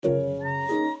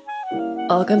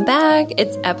Welcome back.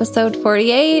 It's episode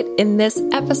 48. In this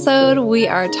episode, we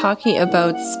are talking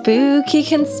about spooky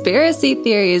conspiracy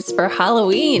theories for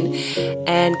Halloween.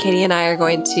 And Katie and I are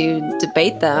going to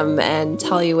debate them and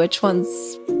tell you which ones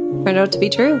turned out to be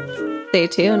true. Stay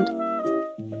tuned.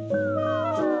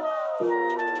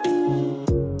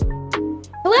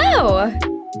 Hello.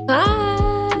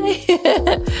 Hi.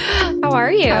 How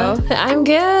are you? I'm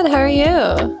good. How are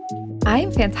you?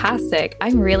 I'm fantastic.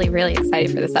 I'm really, really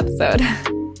excited for this episode.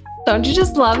 Don't you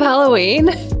just love Halloween?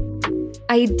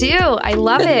 I do. I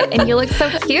love it. And you look so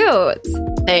cute.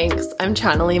 Thanks. I'm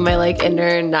channeling my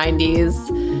inner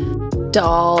 90s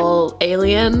doll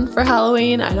alien for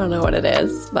Halloween. I don't know what it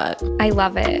is, but I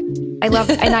love it.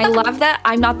 And I love that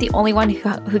I'm not the only one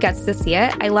who gets to see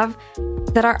it. I love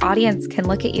that our audience can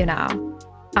look at you now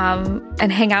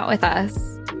and hang out with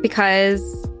us because,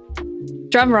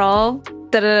 drum roll,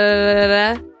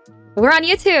 da-da-da-da-da, we're on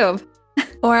YouTube.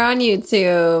 We're on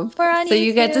YouTube. So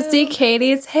you get to see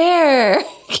Katie's hair.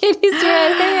 Katie's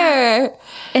red hair.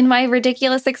 And my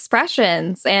ridiculous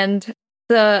expressions and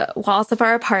the walls of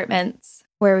our apartments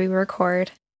where we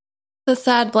record. The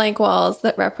sad blank walls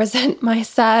that represent my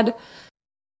sad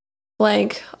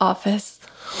blank office.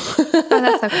 Oh,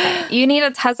 that's okay. You need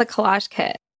a Tezza collage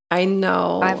kit. I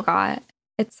know. I've got.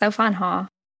 It's so fun, huh?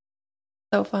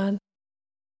 So fun.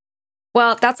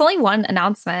 Well, that's only one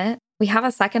announcement. We have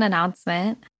a second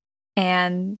announcement,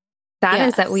 and that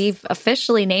is that we've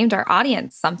officially named our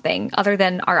audience something other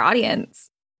than our audience.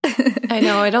 I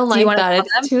know. I don't like that.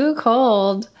 It's too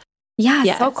cold. Yeah,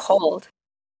 yes. So cold.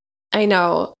 I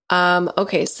know.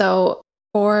 Okay, so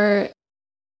for...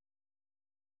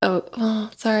 Oh,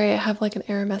 sorry. I have an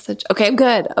error message. Okay, I'm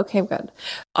good.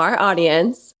 Our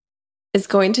audience is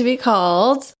going to be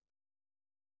called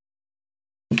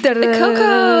the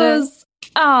Cocos.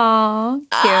 Oh,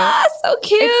 cute. So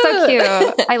cute. It's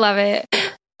so cute. I love it.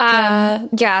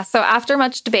 Yeah. So after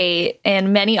much debate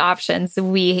and many options that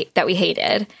we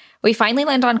hated, we finally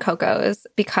landed on Cocos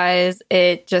because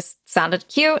it just sounded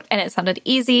cute and it sounded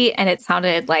easy and it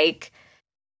sounded like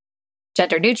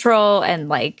gender neutral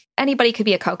and anybody could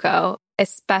be a Coco,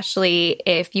 especially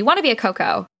if you want to be a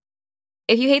Coco.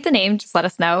 If you hate the name, just let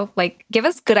us know. Give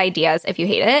us good ideas if you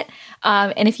hate it.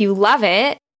 And if you love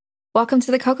it, welcome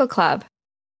to the Coco Club.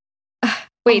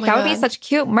 Wait, that would be such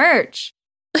cute merch.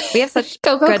 We have such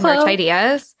good merch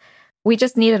ideas. We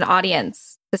just need an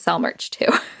audience to sell merch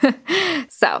to.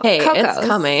 So, hey, Cocos. It's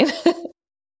coming.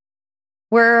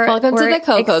 Welcome to the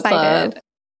Coco excited. Club.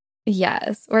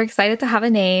 Yes, we're excited to have a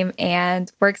name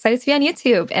and we're excited to be on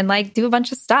YouTube and do a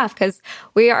bunch of stuff because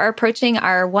we are approaching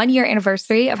our 1-year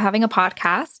anniversary of having a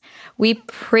podcast. We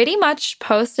pretty much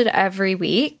posted every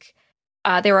week.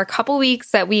 There were a couple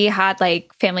weeks that we had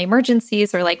family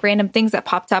emergencies or random things that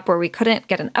popped up where we couldn't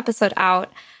get an episode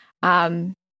out.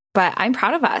 But I'm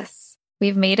proud of us.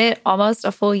 We've made it almost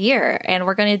a full year and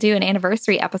we're going to do an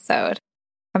anniversary episode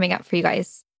coming up for you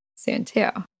guys soon too.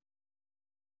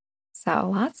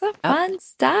 So lots of fun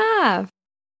stuff.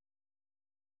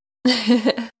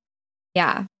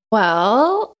 Yeah.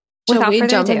 Well, shall we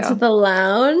jump into the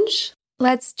lounge?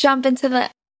 Let's jump into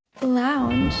the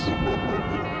lounge.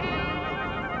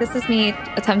 This is me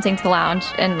attempting to lounge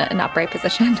in an upright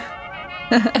position.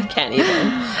 I can't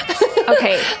even.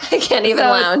 Okay. I can't even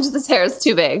lounge. This hair is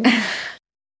too big.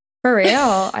 For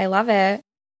real. I love it.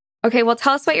 Okay. Well,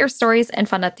 tell us what your stories and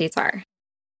fun updates are.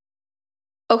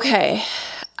 Okay.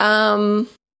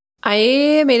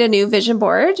 I made a new vision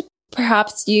board.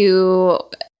 Perhaps you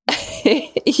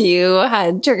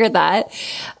had triggered that.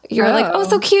 You were like, oh,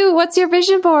 so cute. What's your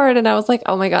vision board? And I was like,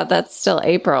 oh my God, that's still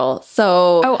April.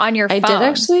 So on your phone. I did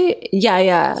actually.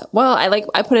 Yeah. Well,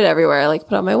 I put it everywhere. I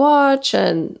put it on my watch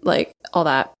and all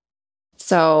that.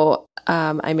 So,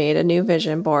 I made a new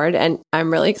vision board and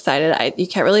I'm really excited. You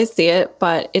can't really see it,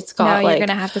 but it's got you're going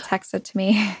to have to text it to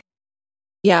me.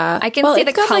 Yeah. I can see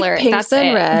the color. Pinks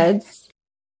and reds.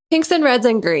 Pinks and reds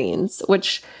and greens,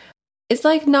 which is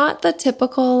not the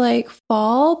typical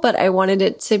fall, but I wanted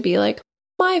it to be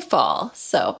my fall.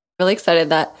 So really excited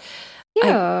that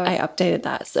I updated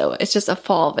that. So it's just a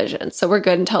fall vision. So we're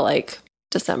good until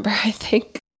December, I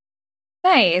think.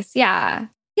 Nice. Yeah.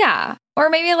 Yeah. Or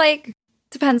maybe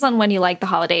depends on when you like the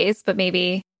holidays, but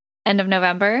maybe end of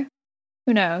November.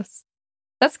 Who knows?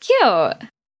 That's cute.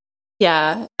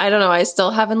 Yeah, I don't know. I still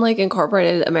haven't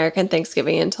incorporated American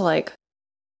Thanksgiving into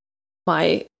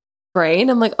my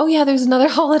brain. I'm oh yeah, there's another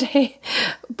holiday.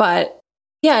 But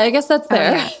yeah, I guess that's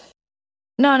there. Oh,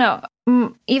 yeah.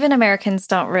 No. Even Americans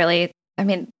don't really. I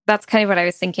mean, that's kind of what I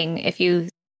was thinking. If you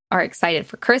are excited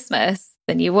for Christmas,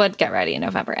 then you would get ready in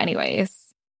November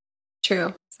anyways.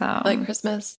 True. So like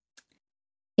Christmas.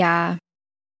 Yeah.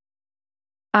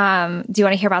 Do you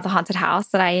want to hear about the haunted house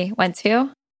that I went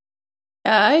to?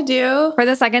 Yeah, I do. For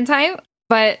the second time,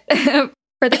 but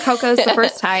for the Cocos the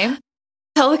first time.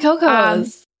 Tell the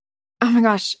Cocos. Oh my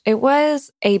gosh, it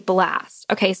was a blast.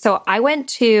 Okay, so I went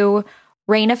to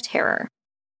Reign of Terror,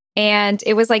 and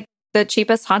it was like the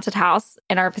cheapest haunted house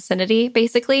in our vicinity,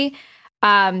 basically.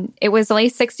 It was only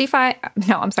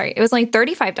it was only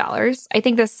 $35. I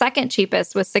think the second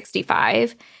cheapest was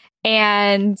 $65.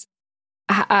 And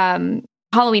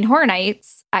Halloween Horror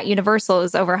Nights at Universal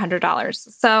is over $100.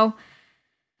 So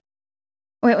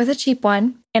I went with a cheap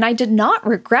one, and I did not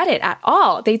regret it at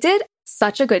all. They did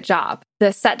such a good job.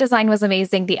 The set design was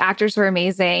amazing. The actors were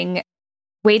amazing.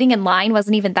 Waiting in line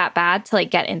wasn't even that bad to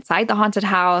like get inside the haunted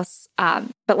house.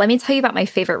 But let me tell you about my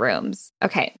favorite rooms.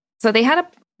 Okay. So they had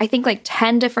I think like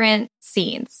 10 different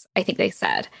scenes, I think they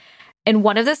said. And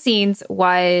one of the scenes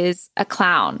was a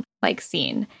clown like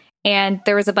scene. And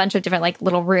there was a bunch of different like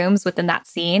little rooms within that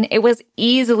scene. It was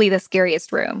easily the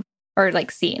scariest room or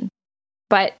like scene.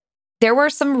 But there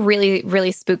were some really,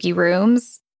 really spooky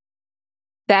rooms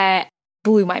that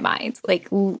blew my mind. Like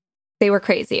they were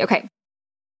crazy. Okay.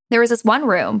 There was this one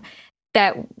room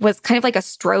that was kind of like a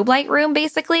strobe light room,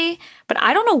 basically. But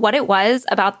I don't know what it was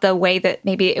about the way that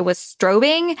maybe it was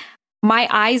strobing. My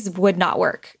eyes would not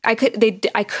work. I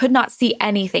could not see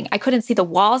anything. I couldn't see the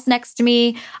walls next to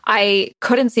me. I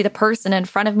couldn't see the person in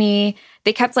front of me.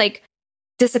 They kept like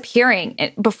disappearing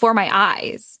before my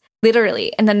eyes,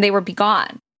 literally. And then they would be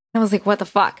gone. I was like, what the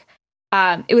fuck?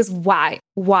 It was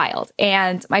wild.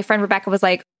 And my friend Rebecca was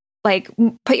like,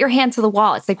 put your hand to the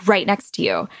wall. It's like right next to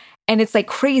you. And it's like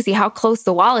crazy how close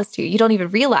the wall is to you. You don't even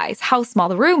realize how small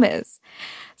the room is.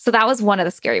 So that was one of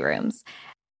the scary rooms.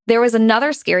 There was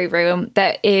another scary room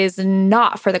that is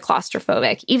not for the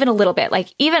claustrophobic, even a little bit.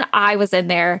 Like even I was in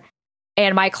there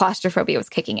and my claustrophobia was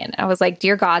kicking in. I was like,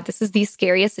 dear God, this is the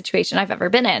scariest situation I've ever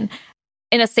been in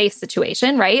a safe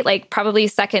situation, right? Like probably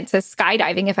second to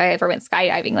skydiving if I ever went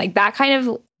skydiving. Like that kind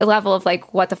of level of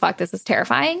like, what the fuck, this is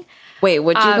terrifying. Wait,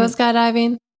 would you go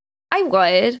skydiving? I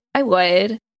would.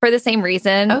 For the same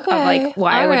reason of like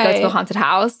why I would go to a haunted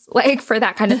house, like for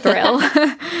that kind of thrill.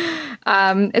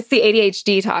 It's the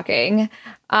ADHD talking.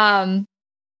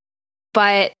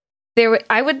 But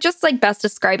I would just like best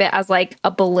describe it as like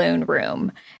a balloon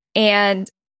room. And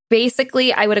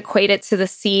basically, I would equate it to the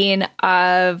scene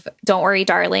of Don't Worry,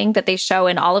 Darling that they show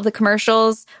in all of the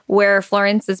commercials where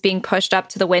Florence is being pushed up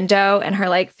to the window and her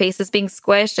like face is being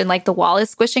squished and like the wall is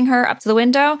squishing her up to the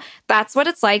window. That's what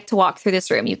it's like to walk through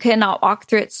this room. You cannot walk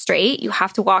through it straight. You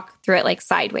have to walk through it like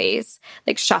sideways,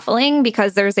 like shuffling,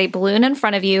 because there's a balloon in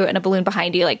front of you and a balloon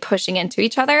behind you, like pushing into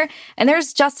each other. And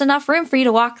there's just enough room for you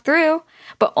to walk through,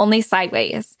 but only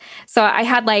sideways. So I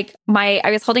had like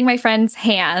I was holding my friend's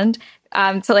hand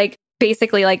to like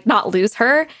basically like not lose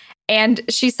her. And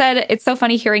she said, it's so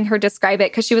funny hearing her describe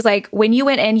it because she was like, when you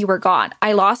went in, you were gone.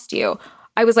 I lost you.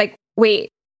 I was like, wait,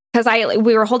 because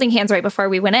we were holding hands right before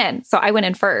we went in. So I went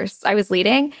in first. I was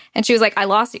leading. And she was like, I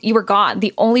lost you. You were gone.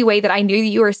 The only way that I knew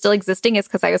you were still existing is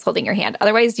because I was holding your hand.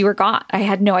 Otherwise, you were gone. I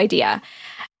had no idea.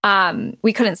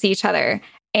 We couldn't see each other.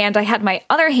 And I had my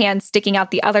other hand sticking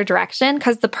out the other direction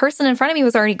because the person in front of me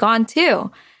was already gone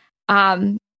too.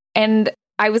 And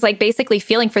I was like basically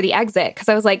feeling for the exit because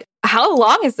I was like, how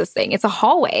long is this thing? It's a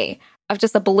hallway of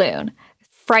just a balloon.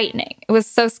 Frightening. It was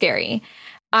so scary.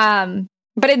 But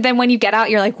then when you get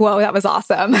out, you're like, whoa, that was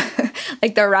awesome.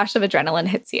 Like the rush of adrenaline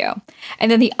hits you.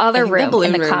 And then the other room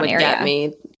in the clown area. Get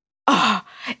me. Oh,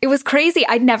 it was crazy.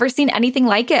 I'd never seen anything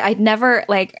like it. I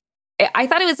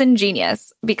thought it was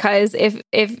ingenious because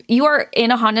if you are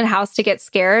in a haunted house to get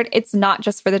scared, it's not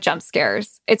just for the jump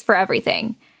scares. It's for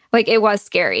everything. Like it was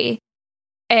scary.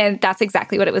 And that's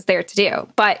exactly what it was there to do.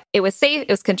 But it was safe. It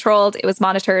was controlled. It was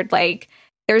monitored. Like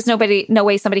there's no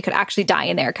way somebody could actually die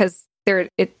in there because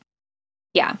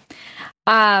yeah.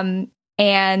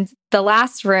 And the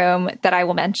last room that I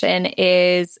will mention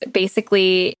is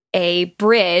basically a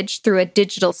bridge through a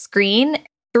digital screen,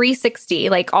 360,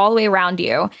 like all the way around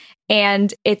you.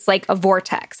 And it's like a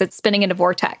vortex. It's spinning in a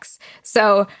vortex.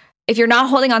 So if you're not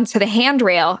holding onto the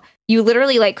handrail, you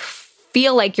literally like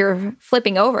feel like you're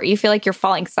flipping over. You feel like you're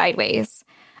falling sideways.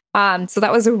 So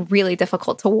that was really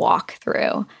difficult to walk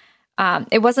through.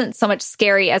 It wasn't so much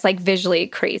scary as like visually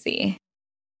crazy.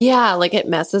 Yeah, like it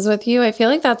messes with you. I feel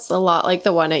like that's a lot like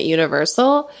the one at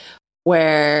Universal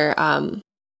where,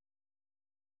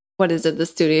 what is it, the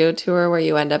studio tour where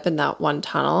you end up in that one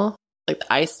tunnel, like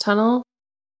the ice tunnel?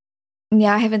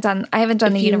 Yeah, I haven't done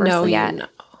the Universal yet. You know.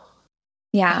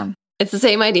 Yeah. It's the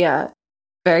same idea.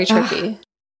 Very trippy.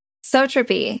 So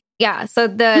trippy. Yeah. So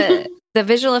the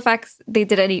visual effects, they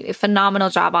did a phenomenal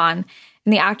job on.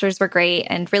 And the actors were great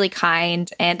and really kind.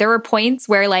 And there were points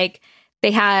where like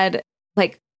they had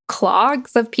like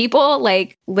clogs of people,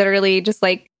 like literally just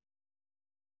like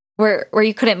where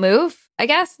you couldn't move, I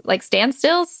guess, like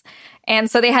standstills.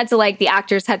 And so they had to like, the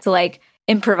actors had to like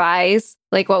improvise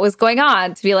like what was going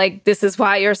on to be like, this is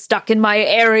why you're stuck in my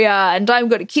area and I'm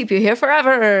going to keep you here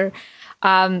forever.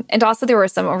 And also there were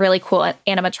some really cool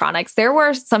animatronics. There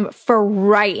were some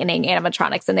frightening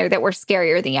animatronics in there that were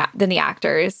scarier than the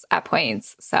actors at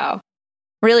points. So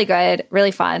really good, really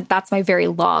fun. That's my very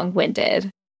long-winded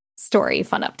story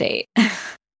fun update.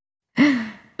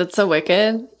 That's so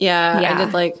wicked. Yeah. I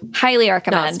did like highly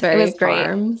recommend. It was great.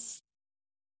 Farms.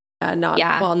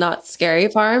 Not Scary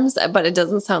Farms, but it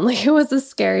doesn't sound like it was as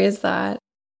scary as that.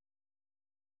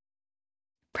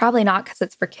 Probably not because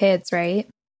it's for kids, right?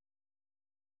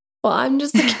 Well, I'm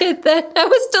just a kid then. I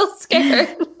was still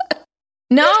scared.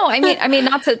 No, I mean,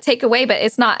 not to take away, but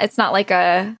it's not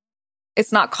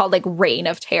called like Reign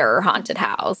of Terror Haunted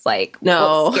House. Like,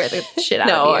 no, scare the shit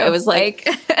out of you. It was like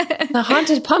the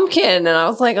haunted pumpkin, and I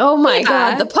was like, oh my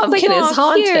god, the pumpkin is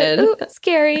haunted. Ooh,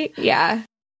 scary. Yeah,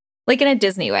 like in a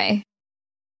Disney way.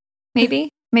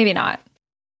 Maybe not.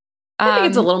 I think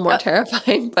it's a little more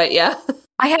terrifying, but yeah.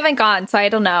 I haven't gone, so I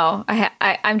don't know.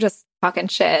 I'm just talking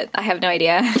shit. I have no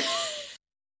idea.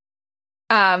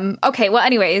 Okay, well,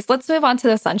 anyways, let's move on to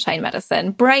the sunshine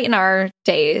medicine. Brighten our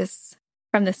days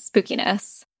from the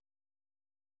spookiness.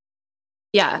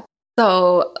 Yeah.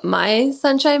 So my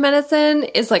sunshine medicine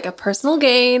is like a personal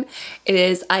gain. It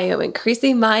is, I am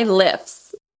increasing my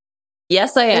lifts.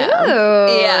 Yes, I am.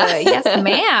 Ooh, yeah. Yes,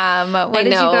 ma'am. What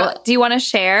did you go? Do you want to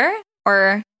share?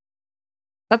 Or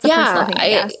that's a personal thing, I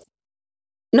guess.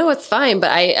 No, it's fine.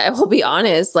 But I will be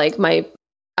honest, like my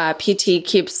PT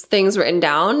keeps things written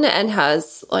down and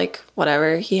has like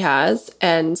whatever he has.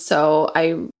 And so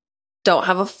I don't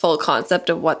have a full concept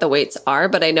of what the weights are,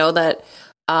 but I know that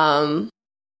I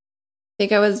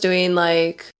think I was doing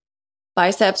like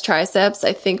biceps, triceps.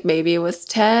 I think maybe it was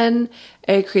 10.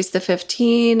 I increased to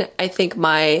 15. I think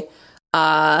my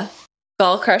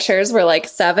skull crushers were like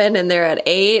 7 and they're at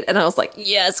 8. And I was like,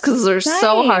 yes, because they're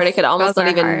so hard. I could almost not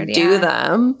even do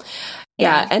them.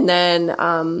 Yeah. And then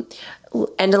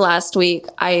end of last week,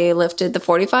 I lifted the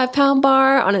 45-pound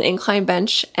bar on an incline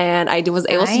bench, and I was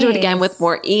able to do it again with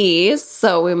more ease.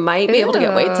 So we might be able to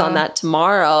get weights on that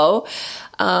tomorrow.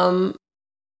 And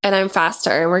I'm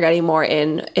faster, and we're getting more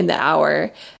in the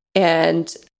hour.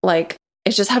 And like,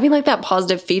 it's just having like that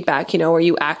positive feedback, you know, where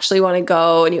you actually want to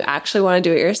go and you actually want to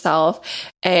do it yourself.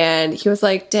 And he was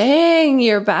like, dang,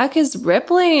 your back is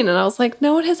rippling. And I was like,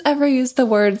 no one has ever used the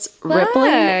words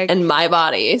rippling in my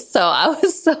body. So I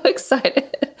was so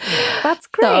excited. That's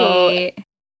great. So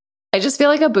I just feel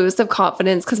like a boost of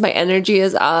confidence because my energy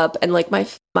is up, and like my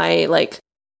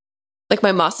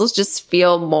muscles just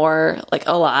feel more like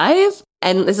alive.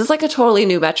 And this is like a totally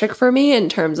new metric for me in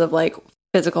terms of like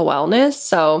physical wellness.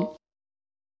 So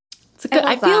it's good.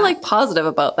 I feel like positive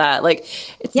about that. Like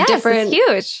it's different. It's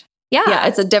huge. Yeah. Yeah.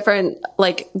 It's a different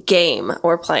like game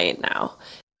we're playing now,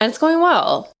 and it's going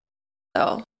well.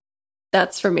 So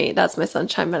that's for me. That's my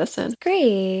sunshine medicine. That's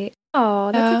great.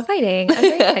 Oh, that's exciting. I'm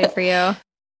very excited for you.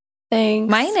 Thanks.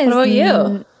 Mine is, what about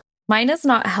you? Mine is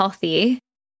not healthy,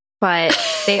 but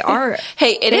they are.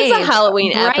 Hey, it is a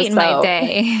Halloween episode. My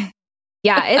day.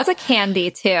 Yeah, it's a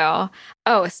candy too.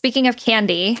 Oh, speaking of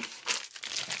candy,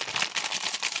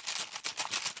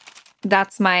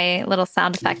 that's my little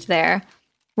sound effect there.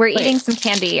 We're eating some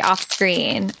candy off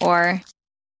screen or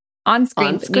on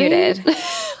screen, but muted.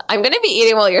 I'm going to be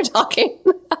eating while you're talking.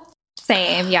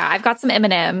 Same. Yeah, I've got some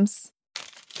M&Ms.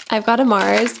 I've got a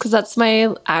Mars because that's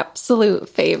my absolute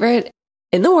favorite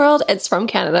in the world. It's from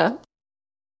Canada.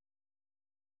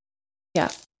 Yeah.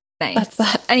 Nice. That's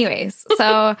that. Anyways,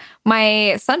 so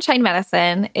my sunshine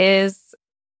medicine is,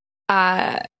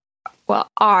 are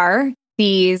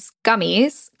these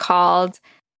gummies called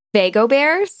Vago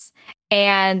Bears,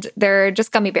 and they're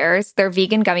just gummy bears. They're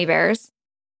vegan gummy bears,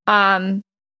 that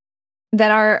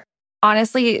are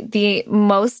honestly the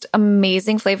most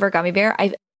amazing flavor gummy bear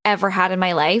I've ever had in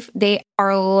my life. They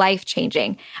are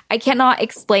life-changing. I cannot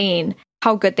explain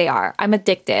how good they are. I'm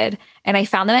addicted, and I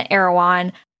found them at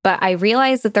Erewhon. But I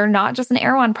realized that they're not just an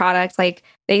Erewhon product. Like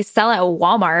they sell at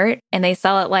Walmart and they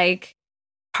sell at like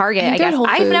Target, I guess.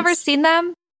 I've never seen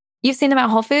them. You've seen them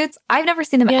at Whole Foods? I've never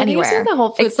seen them anywhere. You've seen the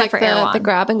Whole Foods except like the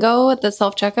grab and go at the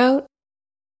self-checkout?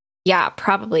 Yeah,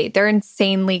 probably. They're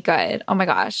insanely good. Oh my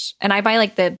gosh. And I buy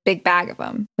like the big bag of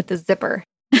them with the zipper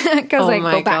because I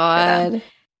go back for them.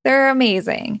 They're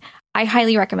amazing. I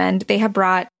highly recommend. They have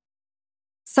brought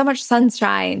so much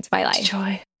sunshine to my life.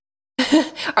 Joy.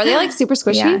 Are they like super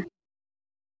squishy? Yeah.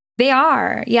 They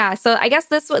are. Yeah. So I guess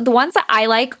the ones that I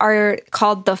like are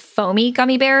called the foamy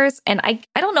gummy bears. And I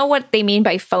don't know what they mean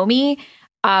by foamy.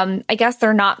 I guess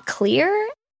they're not clear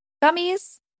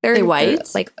gummies. They're white? They're,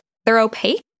 like they're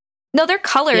opaque. No, they're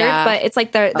colored, but it's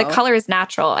like the color is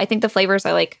natural. I think the flavors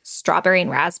are like strawberry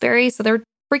and raspberry. So they're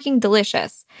freaking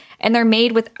delicious. And they're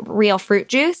made with real fruit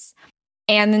juice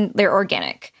and they're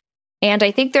organic. And I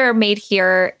think they're made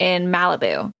here in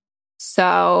Malibu.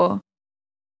 So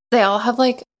they all have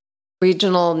like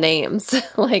regional names,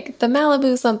 like the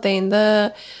Malibu something.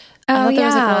 I thought there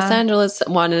was like a Los Angeles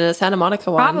one and a Santa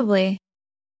Monica one. Probably.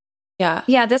 Yeah.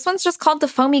 Yeah, this one's just called the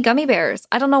foamy gummy bears.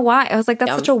 I don't know why. I was like,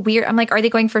 that's such a weird... I'm like, are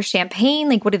they going for champagne?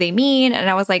 Like, what do they mean? And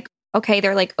I was like, okay,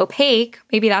 they're like opaque.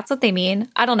 Maybe that's what they mean.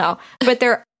 I don't know. But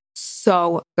they're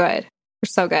so good. They're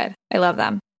so good. I love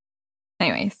them.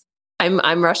 Anyways.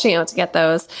 I'm rushing out to get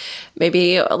those.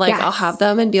 Maybe like I'll have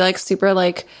them and be like super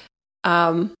like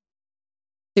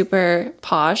super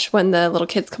posh when the little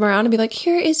kids come around and be like,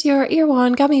 here is your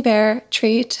Erewhon gummy bear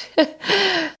treat.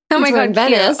 Oh my God,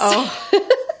 Venice. Oh.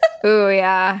 Ooh,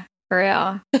 yeah, for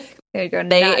real.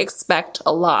 They expect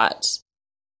a lot.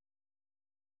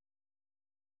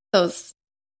 Those,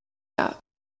 yeah.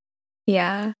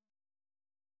 Yeah.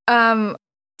 Do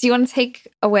you want to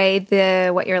take away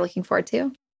what you're looking forward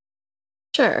to?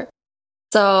 Sure.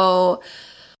 So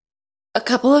a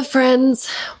couple of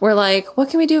friends were like, what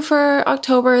can we do for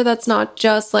October that's not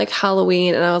just like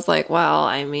Halloween? And I was like, well,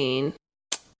 I mean,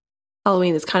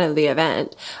 Halloween is kind of the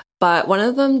event. But one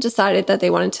of them decided that they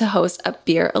wanted to host a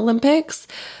beer Olympics.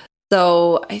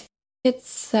 So I think it's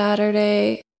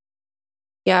Saturday.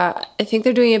 Yeah, I think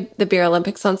they're doing the beer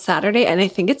Olympics on Saturday. And I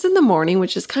think it's in the morning,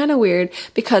 which is kind of weird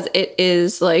because it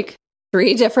is like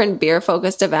 3 different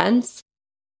beer-focused events.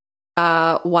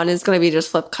 One is going to be just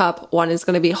flip cup. One is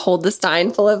going to be hold the stein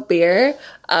full of beer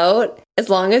out as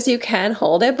long as you can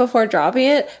hold it before dropping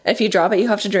it. If you drop it, you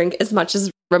have to drink as much as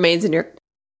remains in your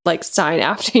like stein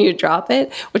after you drop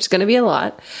it, which is going to be a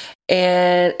lot.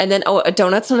 And then a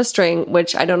donuts on a string,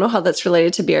 which I don't know how that's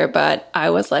related to beer, but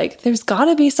I was like, there's got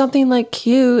to be something like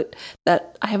cute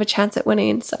that I have a chance at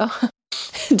winning. So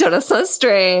donuts on a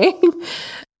string.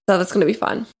 So that's going to be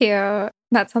fun. Cute.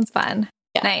 That sounds fun.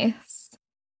 Yeah. Nice.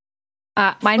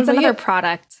 Mine's another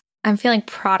product. I'm feeling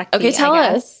product. Okay, tell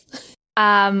us.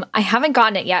 I haven't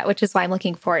gotten it yet, which is why I'm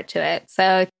looking forward to it.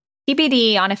 So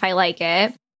TBD on if I like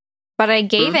it. But I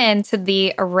gave in to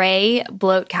the Array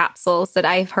bloat capsules that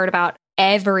I've heard about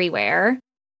everywhere.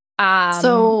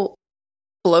 So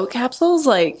bloat capsules,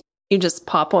 like you just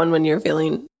pop one when you're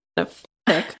feeling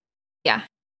sick. Yeah.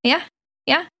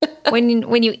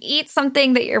 When you eat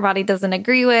something that your body doesn't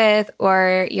agree with,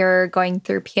 or you're going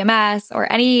through PMS,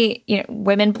 or any,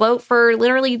 women bloat for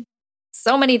literally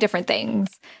so many different things.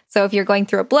 So if you're going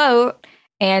through a bloat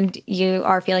and you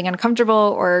are feeling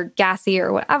uncomfortable or gassy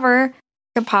or whatever, you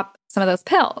can pop some of those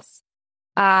pills.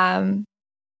 So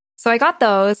I got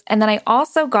those, and then I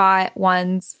also got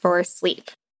ones for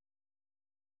sleep.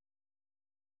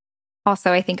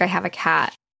 Also, I think I have a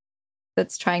cat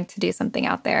that's trying to do something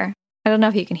out there. I don't know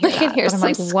if you can hear that. But I'm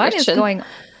like, what is going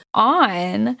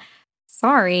on?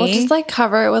 Sorry. We'll just like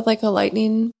cover it with like a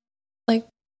lightning, like.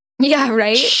 Yeah,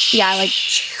 right? Yeah, like,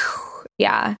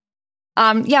 yeah.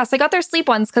 So I got their sleep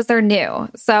ones because they're new.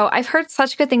 So I've heard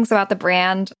such good things about the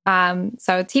brand.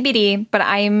 So TBD, but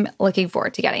I'm looking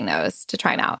forward to getting those to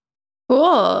try them out.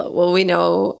 Cool. Will we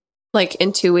know like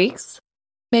in 2 weeks,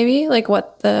 maybe, like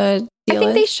what the deal I think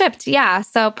is? they shipped. Yeah.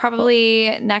 So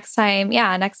probably next time.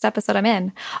 Yeah. Next episode I'm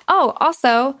in. Oh,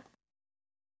 also,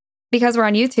 because we're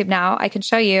on YouTube now, I can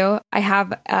show you. I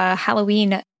have a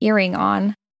Halloween earring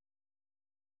on.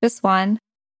 This one.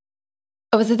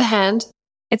 Oh, is it the hand?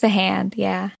 It's a hand.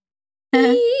 Yeah.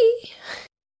 Anyways.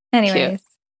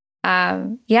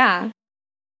 Cute. Yeah.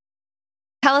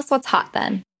 Tell us what's hot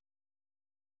then.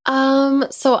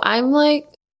 So I'm like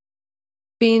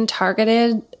being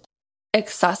targeted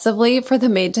excessively for the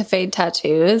made to fade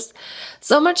tattoos,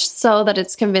 so much so that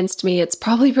it's convinced me it's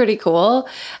probably pretty cool.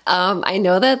 I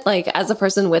know that like as a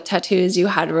person with tattoos, you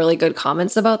had really good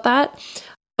comments about that,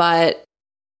 but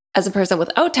as a person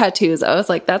without tattoos, I was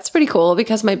like, that's pretty cool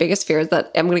because my biggest fear is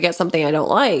that I'm going to get something I don't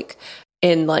like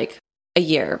in like a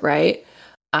year, right?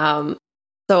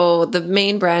 So the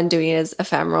main brand doing it is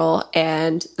Ephemeral,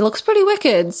 and it looks pretty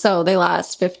wicked. So they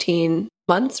last 15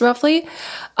 months roughly.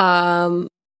 And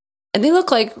they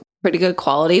look like pretty good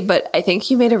quality, but I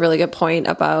think you made a really good point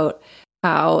about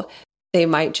how they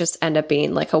might just end up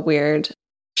being like a weird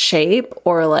shape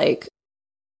or like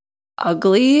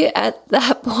ugly at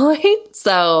that point.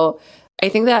 So I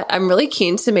think that I'm really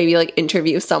keen to maybe like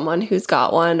interview someone who's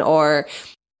got one, or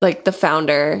like the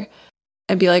founder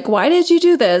and be like, why did you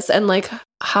do this? And like,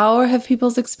 how have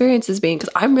people's experiences been?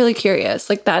 Because I'm really curious.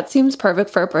 Like, that seems perfect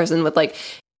for a person with like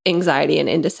anxiety and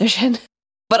indecision,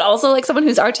 but also like someone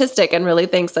who's artistic and really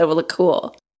thinks that will look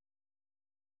cool.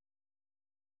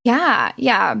 Yeah,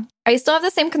 yeah. I still have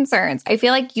the same concerns. I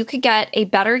feel like you could get a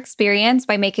better experience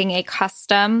by making a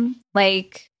custom,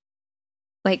 like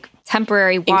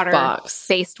temporary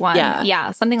water-based one.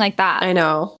 Yeah, something like that. I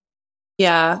know.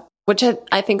 Yeah, which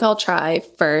I think I'll try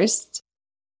first.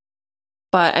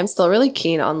 But I'm still really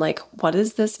keen on like, what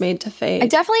is this made to fade?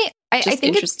 I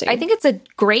think it's a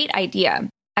great idea.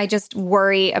 I just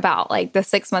worry about like the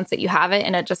 6 months that you have it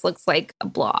and it just looks like a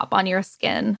blob on your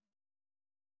skin.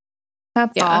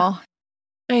 That's all.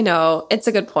 I know. It's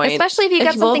a good point. Especially if you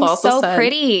get something so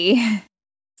pretty.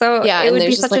 So yeah, it would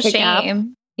be such a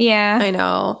shame. Yeah. I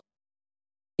know.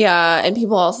 Yeah. And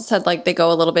people also said like they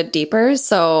go a little bit deeper.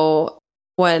 So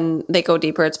when they go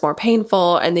deeper, it's more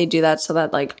painful. And they do that so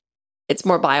that like it's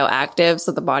more bioactive.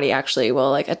 So the body actually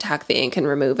will like attack the ink and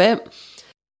remove it,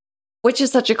 which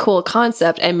is such a cool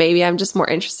concept. And maybe I'm just more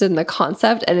interested in the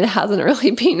concept and it hasn't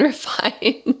really been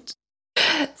refined.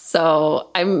 So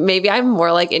I'm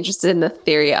more like interested in the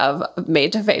theory of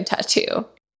made to fade tattoo,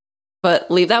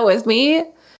 but leave that with me.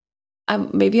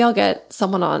 Maybe I'll get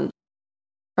someone on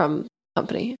from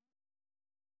company.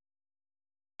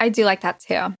 I do like that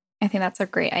too. I think that's a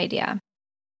great idea.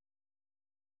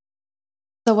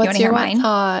 So what's your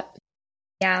thought?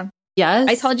 Yeah. Yes.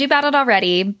 I told you about it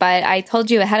already, but I told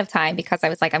you ahead of time because I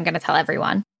was like, I'm going to tell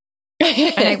everyone.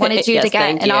 And I wanted you to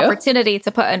get an opportunity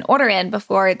to put an order in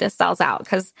before this sells out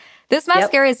because this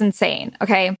mascara is insane.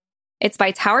 Okay. It's by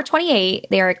Tower 28.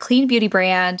 They are a clean beauty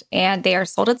brand and they are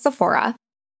sold at Sephora.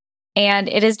 And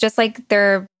it is just like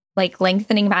their like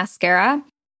lengthening mascara.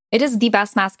 It is the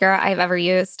best mascara I've ever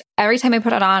used. Every time I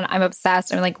put it on, I'm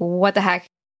obsessed. I'm like, what the heck?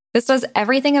 This does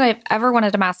everything that I've ever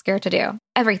wanted a mascara to do.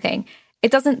 Everything.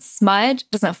 It doesn't smudge,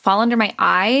 doesn't fall under my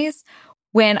eyes.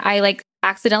 When I like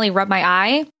accidentally rub my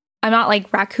eye, I'm not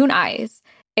like raccoon eyes.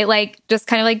 It like just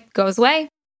kind of like goes away.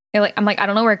 I'm like, I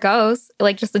don't know where it goes. It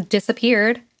like just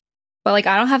disappeared. But like,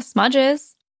 I don't have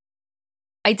smudges.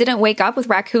 I didn't wake up with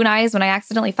raccoon eyes when I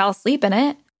accidentally fell asleep in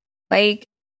it. Like,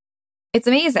 it's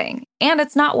amazing. And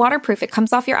it's not waterproof. It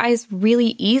comes off your eyes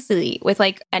really easily with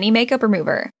like any makeup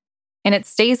remover. And it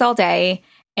stays all day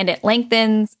and it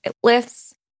lengthens, it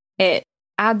lifts, it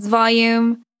adds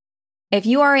volume. If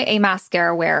you are a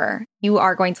mascara wearer, you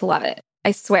are going to love it.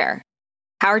 I swear.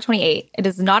 Power 28. It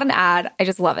is not an ad. I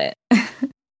just love it.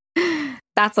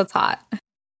 That's what's hot.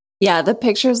 Yeah, the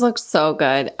pictures look so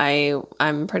good.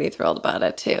 I'm pretty thrilled about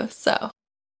it too. So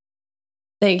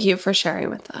thank you for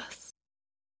sharing with us.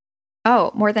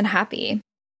 Oh, more than happy.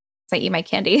 As I eat my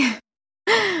candy.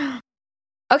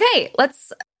 Okay,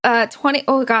 let's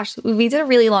oh gosh, we did a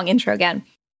really long intro again.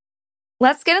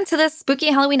 Let's get into this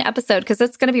spooky Halloween episode because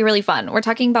it's going to be really fun. We're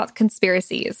talking about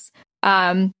conspiracies.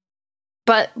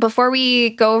 But before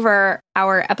we go over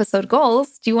our episode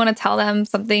goals, do you want to tell them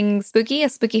something spooky, a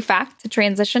spooky fact to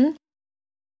transition?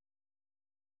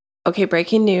 Okay,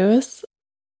 breaking news.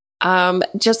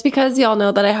 Just because y'all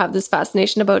know that I have this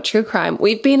fascination about true crime,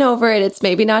 we've been over it. It's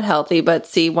maybe not healthy, but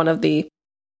see one of the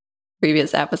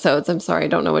previous episodes. I'm sorry, I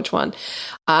don't know which one.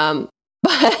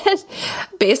 But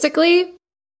basically,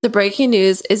 the breaking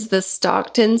news is the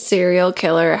Stockton serial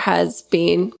killer has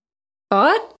been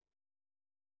caught.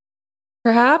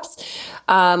 Perhaps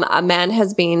a man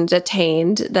has been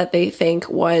detained that they think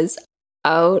was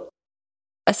out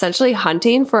essentially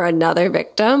hunting for another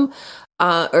victim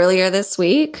earlier this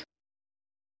week.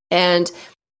 And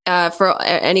for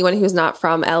anyone who's not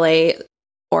from LA,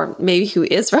 or maybe who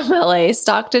is from LA,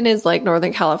 Stockton is like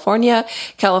Northern California.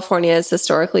 California has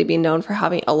historically been known for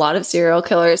having a lot of serial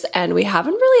killers, and we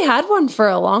haven't really had one for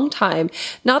a long time.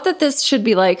 Not that this should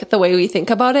be like the way we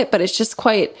think about it, but it's just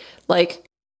quite like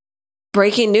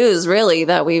breaking news, really,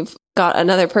 that we've got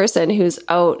another person who's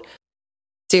out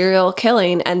serial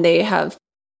killing and they have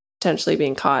potentially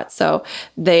been caught. So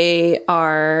they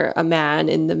are a man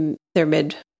in their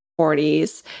mid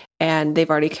 40s and they've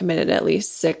already committed at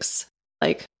least 6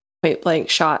 like point blank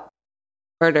shot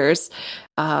murders.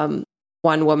 One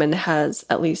woman has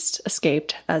at least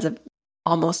escaped as an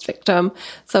almost victim.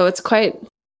 So it's quite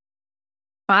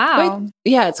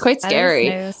it's quite scary.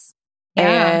 Yeah.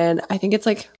 And I think it's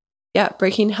like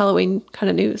breaking Halloween kind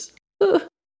of news. Ugh.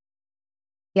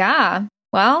 Yeah.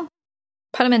 Well,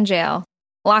 put him in jail,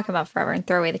 lock him up forever, and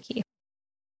throw away the key.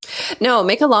 No,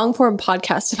 make a long form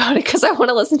podcast about it because I want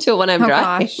to listen to it when I'm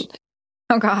driving.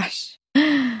 Oh gosh.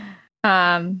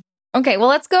 Okay, well,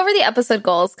 let's go over the episode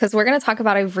goals because we're going to talk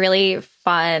about a really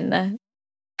fun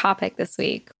topic this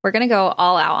week. We're going to go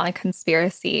all out on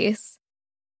conspiracies.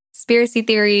 Conspiracy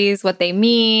theories, what they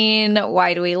mean,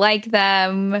 why do we like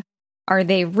them? Are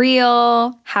they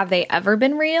real? Have they ever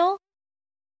been real?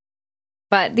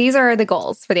 But these are the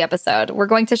goals for the episode. We're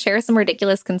going to share some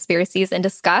ridiculous conspiracies and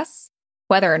discuss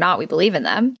whether or not we believe in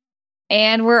them.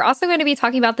 And we're also going to be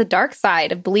talking about the dark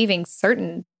side of believing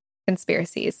certain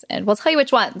conspiracies. And we'll tell you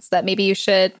which ones that maybe you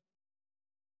should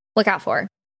look out for.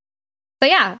 So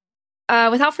yeah,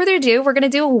 without further ado, we're going to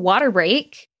do a water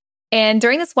break. And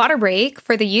during this water break,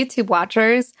 for the YouTube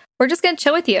watchers, we're just going to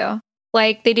chill with you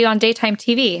like they do on daytime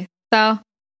TV. So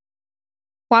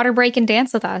water break and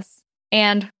dance with us.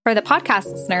 And for the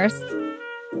podcast listeners,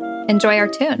 enjoy our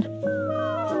tune.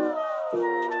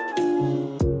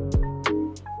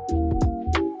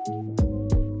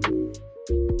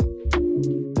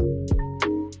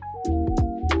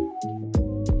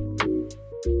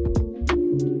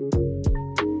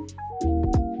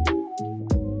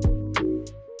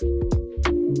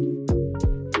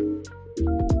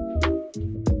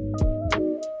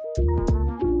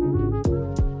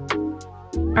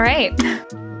 All right.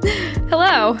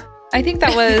 Hello. I think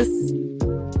that was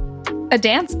a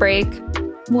dance break,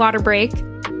 water break.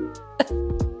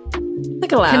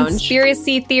 Like a lounge.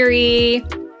 Conspiracy theory.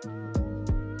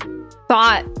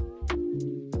 Thought.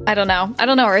 I don't know. I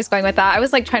don't know where I was going with that. I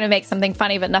was like trying to make something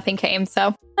funny, but nothing came.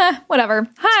 So, whatever.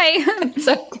 Hi. It's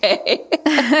okay.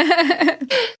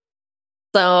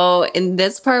 So in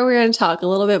this part, we're going to talk a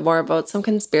little bit more about some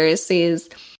conspiracies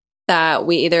that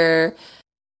we either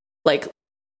like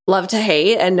love to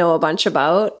hate and know a bunch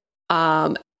about,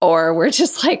 or we're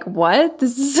just like, what?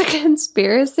 This is a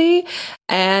conspiracy?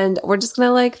 And we're just going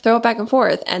to like throw it back and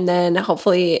forth. And then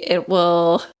hopefully it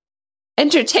will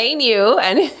entertain you.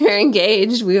 And if you're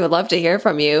engaged, we would love to hear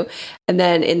from you. And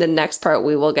then in the next part,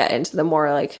 we will get into the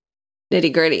more like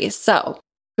nitty gritty. So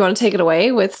you want to take it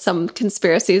away with some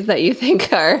conspiracies that you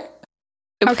think are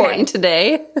important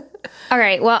today? All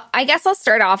right. Well, I guess I'll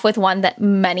start off with one that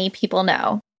many people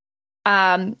know.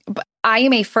 But I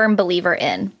am a firm believer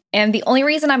in. And the only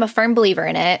reason I'm a firm believer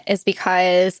in it is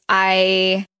because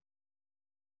let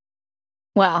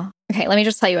me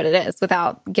just tell you what it is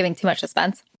without giving too much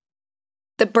suspense.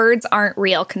 The birds aren't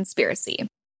real conspiracy.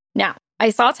 Now, I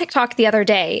saw a TikTok the other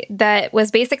day that was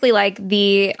basically like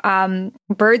the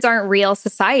Birds Aren't Real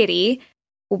Society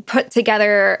put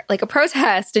together like a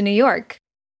protest in New York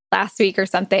last week or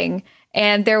something.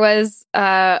 And there was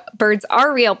Birds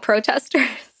Are Real protesters.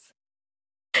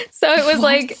 So it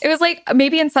was like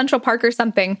maybe in Central Park or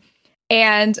something.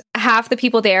 And half the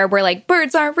people there were like,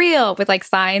 birds aren't real with like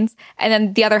signs. And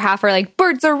then the other half are like,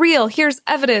 birds are real. Here's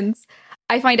evidence.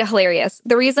 I find it hilarious.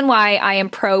 The reason why I am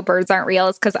pro birds aren't real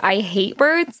is because I hate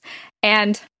birds.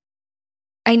 And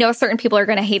I know certain people are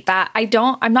going to hate that.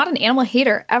 I'm not an animal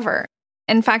hater ever.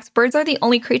 In fact, birds are the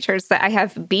only creatures that I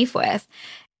have beef with.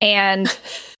 And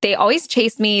they always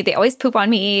chase me. They always poop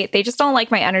on me. They just don't like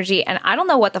my energy. And I don't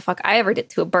know what the fuck I ever did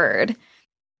to a bird.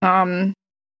 They're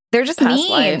just Past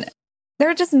mean. life.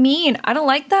 They're just mean. I don't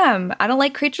like them. I don't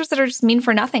like creatures that are just mean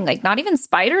for nothing. Like not even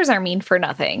spiders are mean for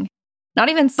nothing. Not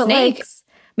even snakes.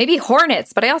 Maybe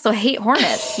hornets, but I also hate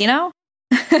hornets, you know?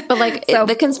 But like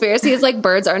the conspiracy is like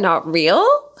birds are not real?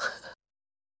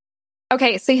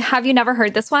 Okay, so have you never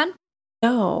heard this one?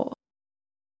 No.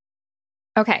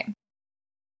 Okay.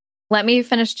 Let me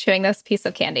finish chewing this piece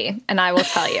of candy, and I will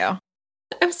tell you.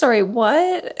 I'm sorry,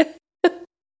 what?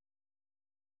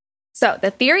 So the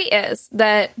theory is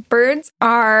that birds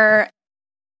are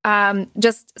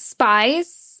just spy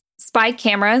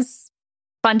cameras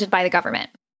funded by the government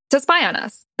to spy on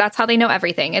us. That's how they know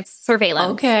everything. It's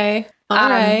surveillance. Okay. All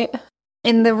right.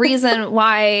 And the reason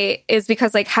why is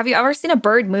because, like, have you ever seen a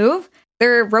bird move?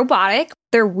 They're robotic.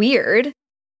 They're weird.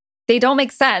 They don't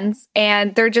make sense.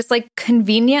 And they're just like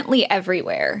conveniently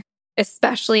everywhere,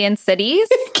 especially in cities.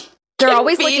 They're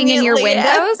always looking in your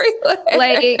windows. Everywhere.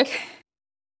 Like,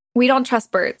 we don't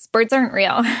trust birds. Birds aren't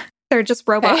real. They're just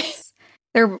robots.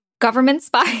 They're government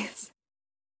spies.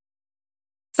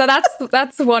 So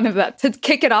that's one of them to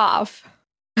kick it off.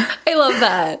 I love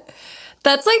that.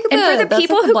 That's like and for the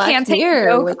people who can't take a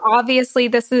joke, with... obviously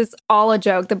this is all a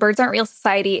joke. The Birds Aren't Real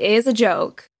Society is a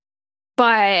joke.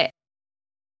 But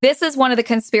this is one of the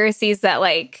conspiracies that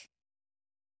like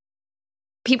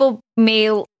people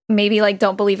maybe like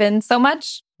don't believe in so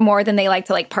much more than they like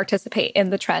to like participate in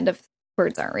the trend of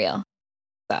birds aren't real.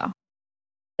 So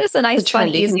it's a nice, fun,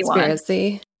 easy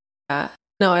conspiracy. One. Yeah.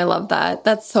 No, I love that.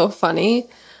 That's so funny.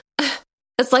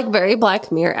 It's like very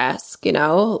Black Mirror-esque, you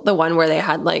know? The one where they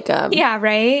had like yeah,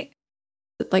 right?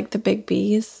 Like the big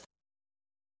bees.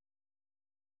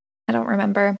 I don't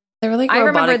remember. They were like I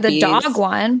remember robotic the bees. dog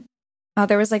one. Oh,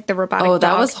 there was like the robotic dog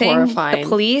that was thing. horrifying. The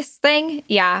police thing.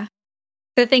 Yeah.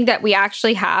 The thing that we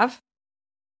actually have.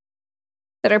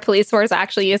 That our police force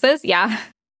actually uses. Yeah.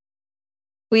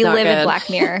 We Not live in good. Black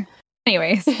Mirror.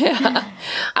 Anyways. Yeah,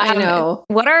 I know.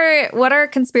 What are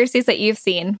conspiracies that you've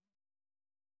seen?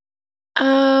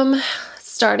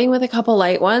 Starting with a couple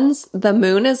light ones. The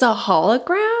moon is a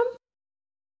hologram?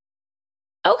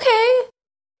 Okay.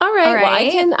 All right.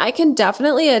 Well, I can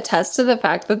definitely attest to the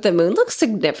fact that the moon looks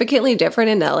significantly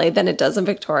different in LA than it does in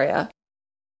Victoria.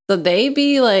 So they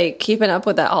be like keeping up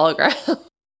with that hologram.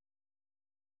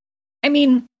 I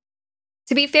mean,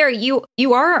 to be fair, you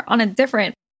are on a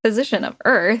different position of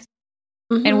Earth,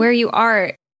 and where you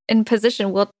are in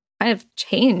position will kind of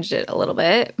change it a little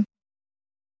bit.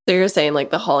 So you're saying like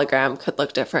the hologram could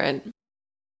look different.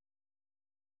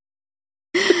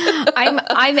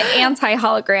 I'm anti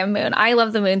hologram moon. I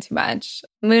love the moon too much.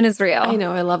 Moon is real. I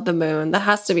know. I love the moon. That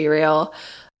has to be real.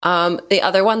 The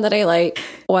other one that I like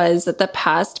was that the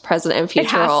past, present, and future.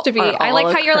 It has to be. I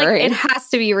like how you're like, it has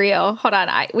to be real. Hold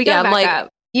on. We gotta back up.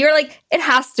 You're like, it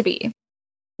has to be.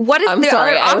 What is I'm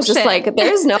sorry. I was just like,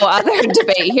 there's no other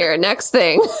debate here. Next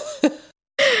thing.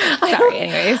 Sorry,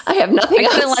 anyways. I have nothing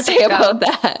else to say about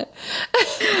that.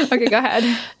 Okay, go ahead.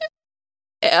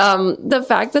 The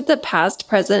fact that the past,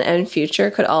 present, and future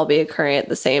could all be occurring at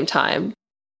the same time.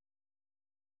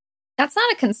 That's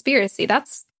not a conspiracy.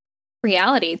 That's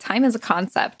reality. Time is a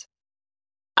concept.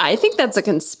 I think that's a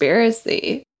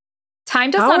conspiracy.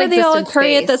 Time does not exist in space. How are they all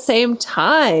occurring at the same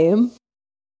time?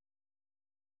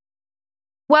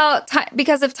 Well,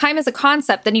 because if time is a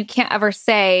concept, then you can't ever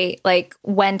say like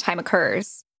when time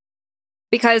occurs.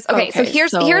 Because so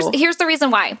here's the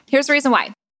reason why. Here's the reason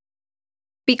why.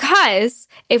 Because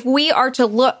if we are to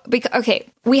look,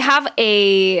 we have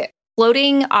a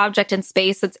floating object in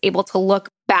space that's able to look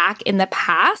back in the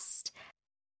past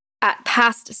at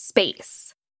past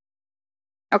space.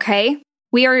 Okay?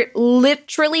 We are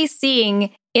literally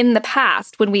seeing in the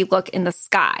past when we look in the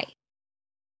sky.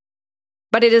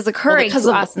 But it is occurring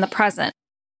to us in the present.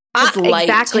 Light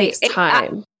takes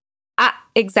time.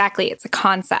 Exactly. It's a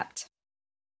concept.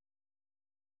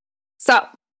 So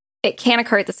it can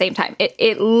occur at the same time.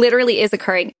 It literally is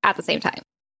occurring at the same time.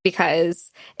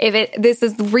 Because this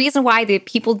is the reason why the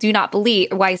people do not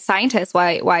believe, why scientists,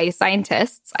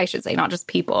 I should say, not just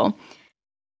people,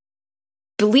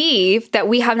 believe that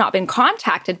we have not been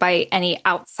contacted by any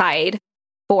outside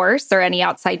force or any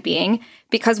outside being,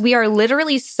 because we are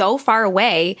literally so far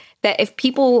away that if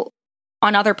people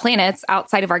on other planets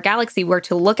outside of our galaxy were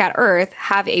to look at Earth,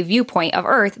 have a viewpoint of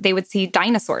Earth, they would see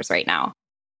dinosaurs right now.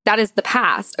 That is the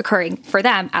past occurring for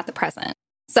them at the present.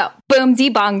 So, boom,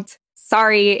 debunked.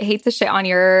 Sorry, hate to shit on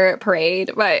your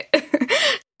parade, but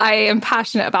I am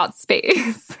passionate about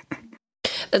space.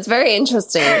 That's very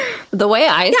interesting. The way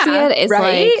I see it is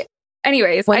like,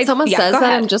 anyways, when someone says that,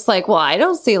 I'm just like, well, I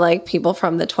don't see like people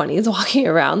from the 20s walking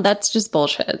around. That's just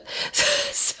bullshit.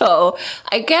 So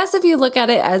I guess if you look at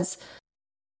it as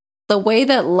the way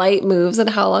that light moves and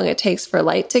how long it takes for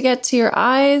light to get to your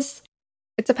eyes.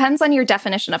 It depends on your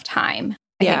definition of time.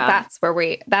 I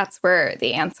think that's where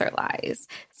the answer lies.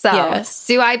 So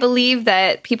Do I believe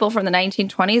that people from the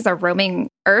 1920s are roaming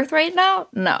Earth right now?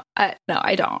 No,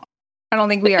 I don't. I don't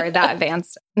think we are that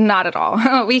advanced. Not at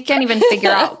all. We can't even figure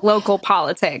out local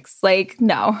politics. Like,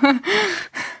 no.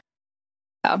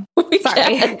 Oh,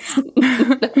 sorry.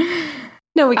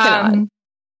 No, we cannot.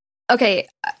 Okay.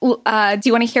 Do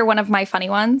you want to hear one of my funny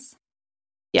ones?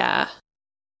 Yeah.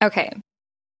 Okay.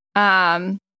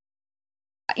 I'm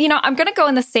going to go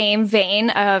in the same vein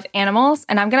of animals,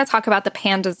 and I'm going to talk about the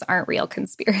pandas aren't real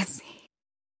conspiracy.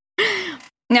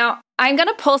 Now, I'm going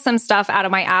to pull some stuff out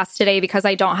of my ass today because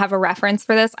I don't have a reference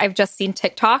for this. I've just seen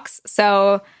TikToks.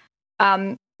 So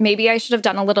maybe I should have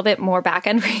done a little bit more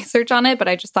back-end research on it, but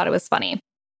I just thought it was funny.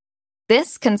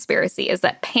 This conspiracy is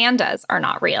that pandas are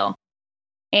not real.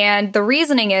 And the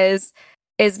reasoning is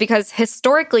because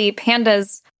historically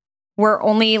pandas were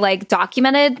only like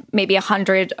documented maybe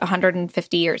 100,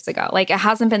 150 years ago. Like it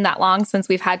hasn't been that long since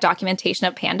we've had documentation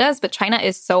of pandas, but China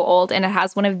is so old and it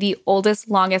has one of the oldest,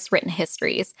 longest written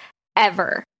histories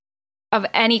ever of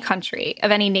any country,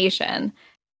 of any nation.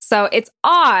 So it's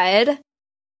odd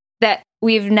that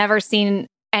we've never seen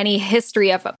any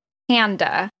history of a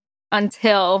panda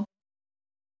until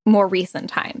more recent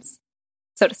times,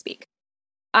 so to speak.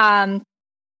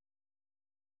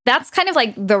 That's kind of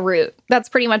like the root. That's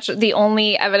pretty much the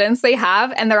only evidence they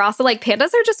have. And they're also like,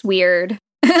 pandas are just weird.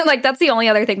 Like, that's the only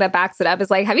other thing that backs it up is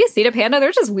like, have you seen a panda?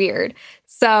 They're just weird.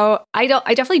 So I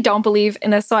definitely don't believe in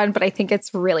this one, but I think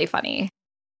it's really funny.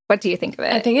 What do you think of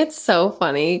it? I think it's so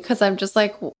funny because I'm just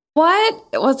like, What?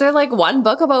 Was there like one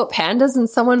book about pandas and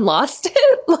someone lost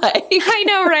it? Like, I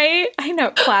know, right? I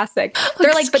know, classic.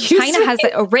 They're like, but China has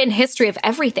a written history of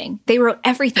everything. They wrote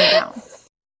everything down.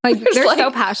 Like, they're like,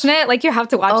 so passionate. Like, you have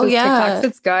to watch those TikToks.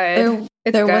 It's good.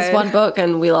 There was one book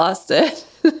and we lost it.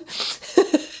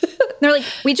 They're like,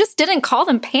 we just didn't call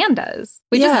them pandas.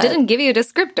 We just didn't give you a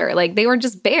descriptor. Like, they were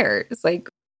just bears. Like,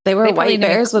 they were white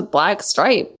bears with black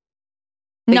stripe.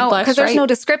 No, because there's no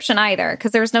description either.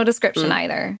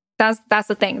 That's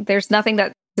the thing. There's nothing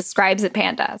that describes a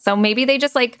panda. So maybe they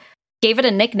just like gave it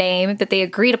a nickname that they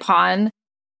agreed upon,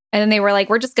 and then they were like,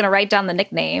 "We're just going to write down the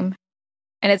nickname,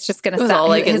 and it's just going to sound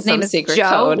like his name is Joe.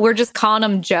 Code. We're just calling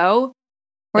him Joe.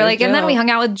 We're like, Joe. And then we hung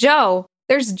out with Joe.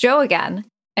 There's Joe again,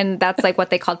 and that's like what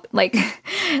they called like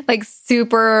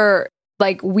super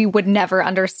like we would never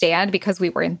understand because we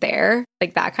weren't there,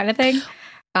 like that kind of thing."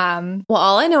 Well,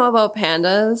 all I know about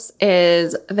pandas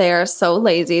is they are so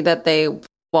lazy that they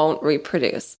won't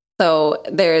reproduce. So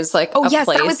there's like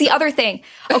that was the other thing.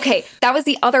 Okay, that was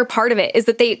the other part of it is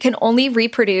that they can only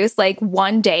reproduce like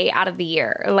one day out of the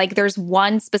year. Like there's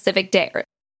one specific day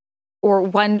or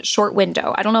one short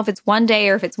window. I don't know if it's one day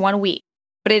or if it's 1 week,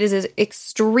 but it is an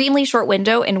extremely short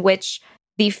window in which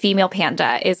the female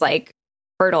panda is like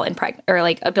fertile and pregnant or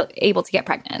like able to get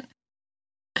pregnant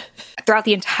throughout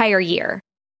the entire year.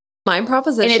 My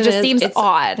proposition and it just seems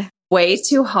odd. Way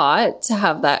too hot to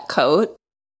have that coat.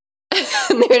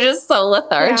 They're just so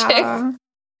lethargic.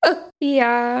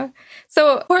 Yeah.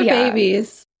 So poor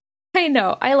babies. I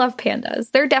know. I love pandas.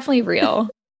 They're definitely real,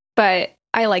 but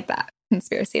I like that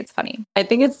conspiracy. It's funny. I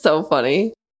think it's so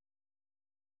funny.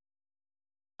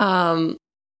 I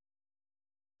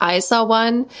saw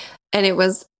one and it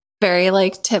was very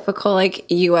like typical like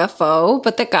UFO,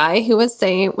 but the guy who was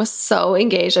saying it was so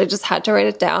engaged. I just had to write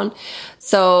it down.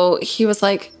 So he was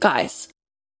like, guys,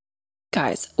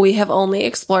 we have only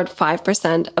explored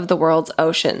 5% of the world's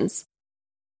oceans.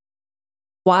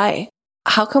 Why?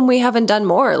 How come we haven't done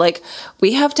more? Like,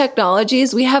 we have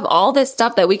technologies, we have all this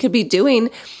stuff that we could be doing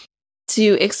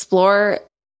to explore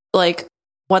like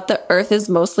what the earth is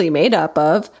mostly made up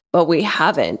of, but we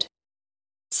haven't.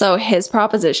 So his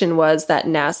proposition was that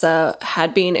NASA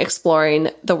had been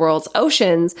exploring the world's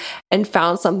oceans and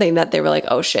found something that they were like,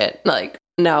 oh shit, like,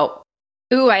 no.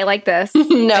 Ooh, I like this.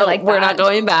 No, like we're not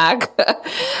going back.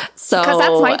 So because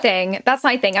that's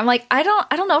my thing. I'm like, I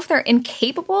don't know if they're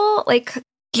incapable. Like,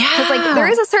 because like there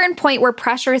is a certain point where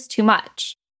pressure is too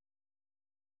much.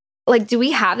 Like, do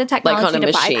we have the technology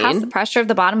to bypass the pressure of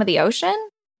the bottom of the ocean?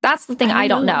 That's the thing I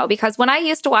don't know. Because when I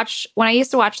used to watch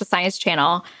the Science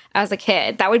Channel as a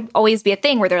kid, that would always be a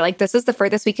thing where they're like, this is the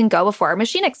furthest we can go before our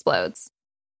machine explodes.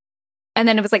 And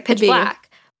then it was like pitch black.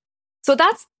 So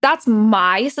that's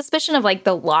my suspicion of like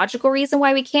the logical reason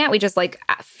why we can't. We just like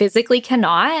physically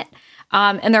cannot.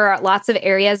 And there are lots of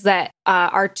areas that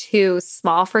are too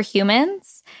small for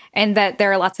humans, and that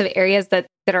there are lots of areas that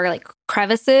are like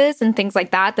crevices and things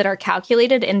like that that are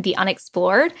calculated in the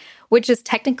unexplored, which is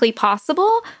technically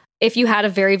possible if you had a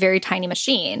very, very tiny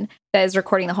machine that is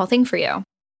recording the whole thing for you.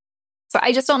 So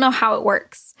I just don't know how it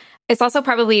works. It's also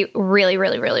probably really,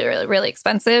 really, really, really, really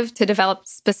expensive to develop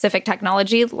specific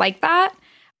technology like that.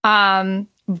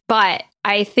 But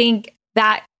I think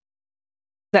that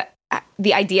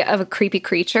the idea of a creepy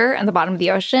creature in the bottom of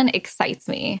the ocean excites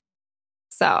me.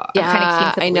 So I'm kind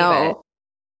of keen to believe it.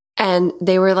 And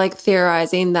they were like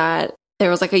theorizing that there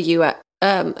was like a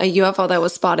UFO that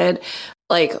was spotted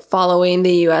like following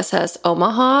the USS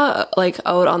Omaha, like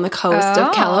out on the coast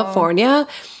of California.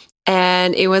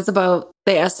 And it was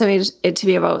they estimated it to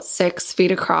be about 6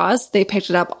 feet across. They picked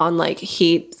it up on like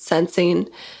heat sensing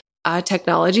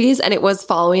technologies, and it was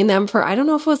following them for, I don't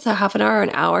know if it was a half an hour or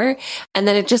an hour. And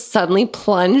then it just suddenly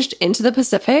plunged into the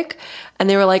Pacific. And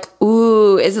they were like,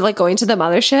 ooh, is it like going to the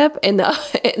mothership in the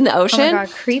ocean? Oh my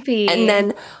God, creepy. And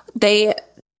then they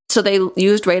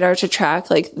used radar to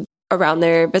track like around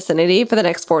their vicinity for the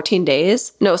next 14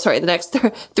 days. No, sorry, the next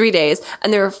 3 days.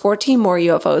 And there were 14 more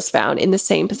UFOs found in the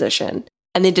same position.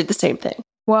 And they did the same thing.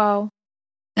 Whoa.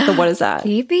 So what is that?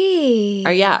 Creepy.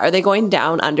 Are they going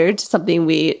down under to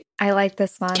something I like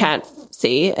this one. Can't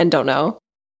see and don't know?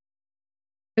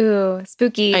 Ooh,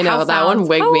 spooky. I know, that one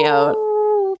wigged me out.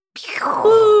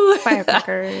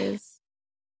 Firecrackers.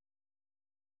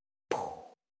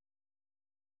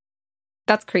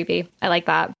 That's creepy. I like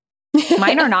that.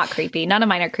 Mine are not creepy. None of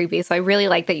mine are creepy. So I really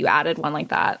like that you added one like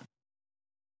that.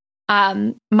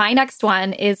 My next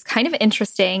one is kind of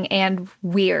interesting and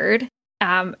weird.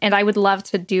 And I would love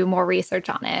to do more research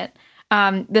on it.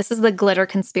 This is the glitter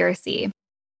conspiracy.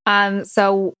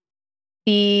 So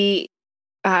we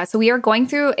are going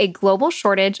through a global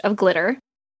shortage of glitter.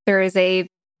 There is a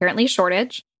apparently a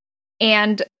shortage.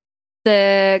 And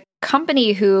the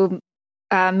company who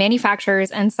manufactures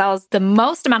and sells the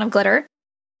most amount of glitter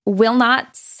will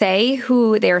not say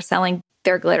who they are selling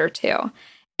their glitter to.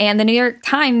 And the New York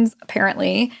Times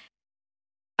apparently,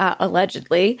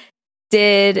 allegedly,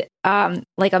 did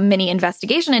like a mini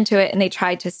investigation into it, and they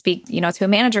tried to speak, to a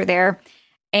manager there.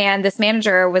 And this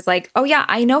manager was like, "Oh yeah,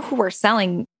 I know who we're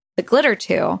selling the glitter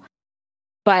to,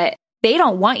 but they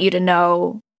don't want you to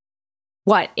know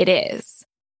what it is.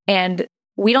 And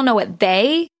we don't know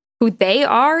who they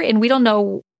are, and we don't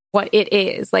know what it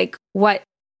is, like what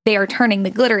they are turning the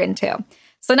glitter into."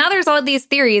 So now there's all of these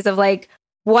theories of like,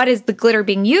 what is the glitter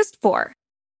being used for?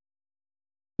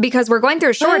 Because we're going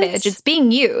through a shortage. What? It's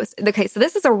being used. Okay, so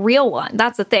this is a real one.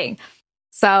 That's the thing.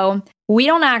 So we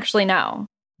don't actually know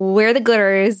where the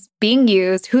glitter is being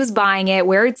used, who's buying it,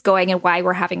 where it's going, and why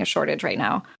we're having a shortage right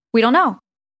now. We don't know.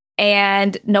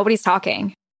 And nobody's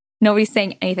talking. Nobody's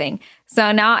saying anything.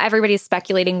 So now everybody's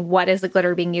speculating, what is the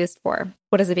glitter being used for?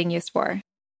 What is it being used for?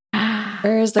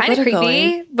 Where is the glitter creepy,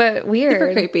 going? But weird.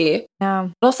 Super creepy. Yeah.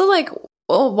 But also like,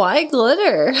 well, why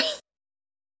glitter?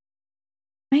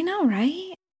 I know,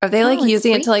 right? Are they like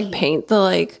using it to like paint the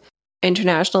like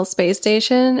International Space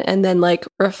Station and then like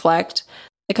reflect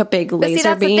like a big laser beam?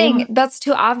 That's the thing. That's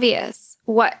too obvious.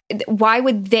 Why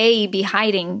would they be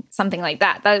hiding something like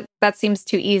that? That seems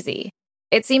too easy.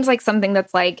 It seems like something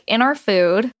that's like in our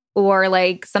food, or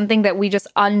like something that we just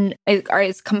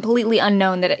is completely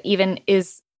unknown that it even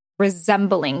is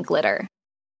resembling glitter.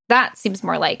 That seems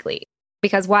more likely,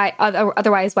 because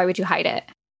otherwise why would you hide it?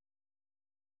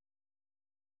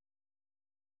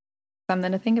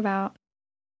 Something to think about.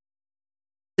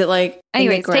 Is it like,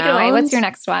 anyways, take it away. What's your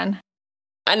next one?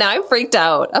 And now I'm freaked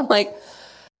out. I'm like,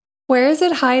 where is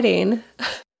it hiding?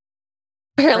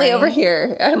 Apparently over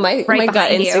here. My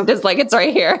gut instinct is like, it's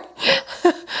right here.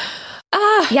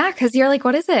 Yeah, because you're like,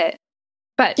 what is it?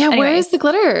 But yeah, anyways. Where is the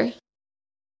glitter?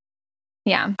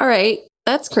 Yeah. All right.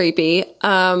 That's creepy.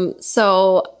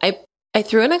 So I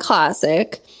threw in a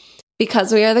classic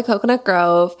because we are the Coconut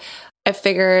Grove. I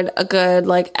figured a good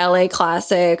like LA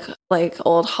classic, like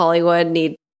old Hollywood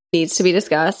needs to be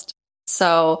discussed.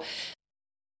 So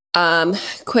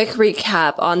quick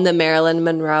recap on the Marilyn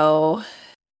Monroe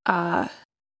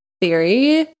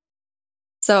theory.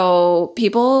 So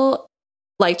people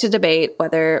like to debate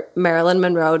whether Marilyn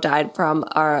Monroe died from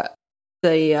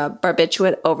the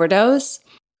barbiturate overdose,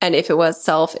 and if it was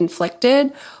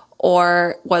self-inflicted,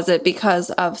 or was it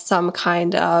because of some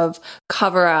kind of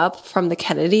cover-up from the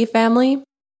Kennedy family. And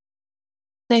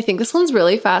I think this one's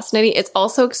really fascinating. It's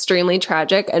also extremely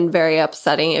tragic and very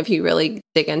upsetting if you really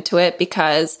dig into it,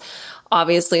 because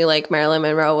obviously, like, Marilyn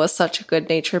Monroe was such a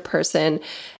good-natured person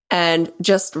and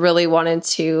just really wanted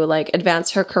to like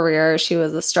advance her career. She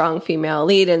was a strong female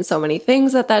lead in so many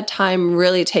things at that time,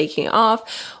 really taking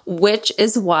off, which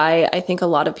is why I think a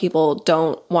lot of people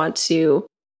don't want to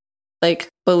like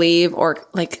believe or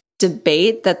like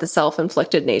debate that the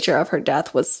self-inflicted nature of her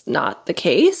death was not the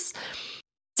case.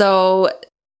 So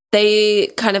they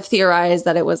kind of theorized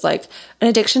that it was like an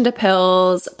addiction to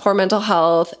pills, poor mental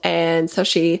health, and so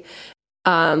she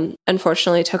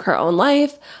unfortunately took her own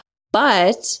life.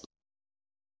 But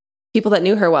people that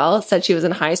knew her well said she was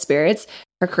in high spirits.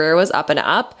 Her career was up and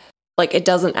up. Like, it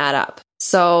doesn't add up.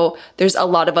 So there's a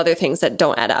lot of other things that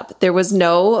don't add up. There was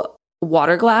no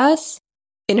water glass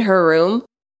in her room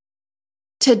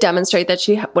to demonstrate that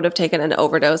she would have taken an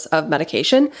overdose of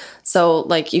medication. So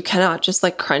like, you cannot just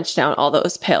like crunch down all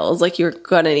those pills. Like, you're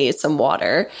going to need some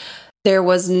water. There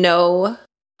was no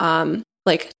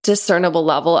like discernible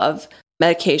level of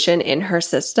medication in her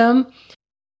system,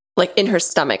 like in her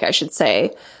stomach, I should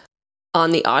say,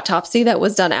 on the autopsy that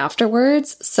was done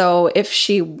afterwards. So if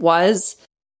she was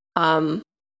killed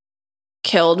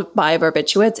by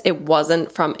barbiturates, it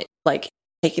wasn't from like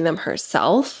taking them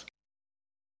herself.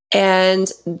 And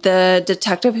the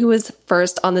detective who was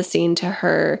first on the scene to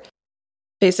her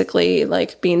basically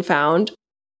like being found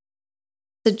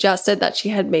suggested that she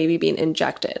had maybe been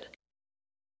injected.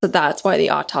 So that's why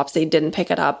the autopsy didn't pick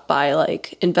it up by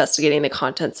like investigating the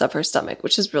contents of her stomach,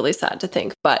 which is really sad to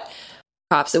think. But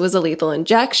perhaps it was a lethal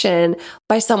injection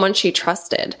by someone she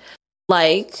trusted,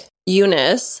 like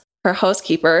Eunice, her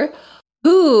housekeeper,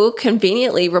 who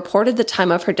conveniently reported the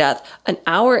time of her death an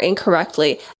hour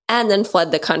incorrectly and then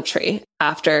fled the country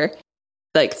after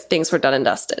like things were done and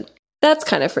dusted. That's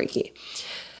kind of freaky.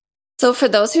 So for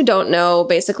those who don't know,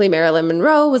 basically Marilyn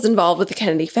Monroe was involved with the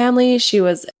Kennedy family. She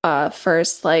was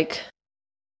first like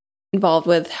involved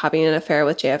with having an affair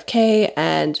with JFK,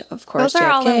 and of course those are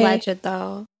JFK. all alleged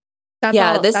though. That's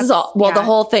yeah, all. this is all. Well, the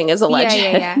whole thing is alleged.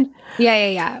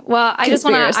 Yeah. Well, I just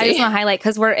want to highlight,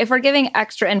 because if we're giving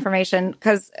extra information,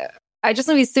 because I just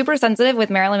want to be super sensitive with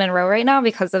Marilyn Monroe right now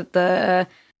because of the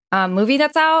movie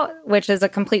that's out, which is a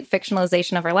complete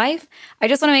fictionalization of her life. I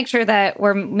just want to make sure that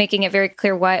we're making it very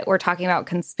clear what we're talking about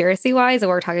conspiracy wise, and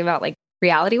what we're talking about like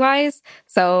reality wise.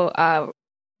 So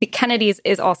the Kennedys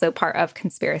is also part of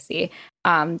conspiracy.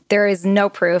 There is no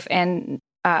proof, and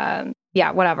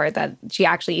whatever, that she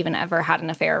actually even ever had an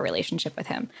affair or relationship with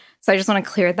him. So I just want to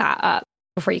clear that up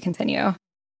before you continue.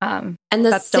 And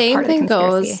the same thing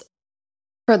goes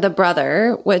for the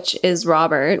brother, which is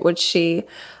Robert, which she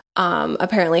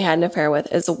apparently had an affair with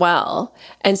as well.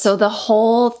 And so the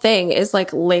whole thing is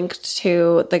like linked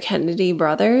to the Kennedy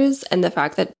brothers and the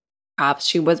fact that perhaps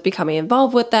she was becoming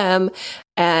involved with them,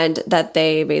 and that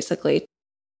they basically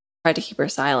tried to keep her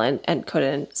silent and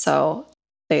couldn't. So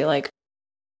they like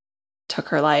took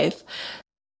her life.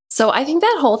 So I think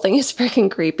that whole thing is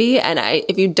freaking creepy. And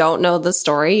if you don't know the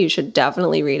story, you should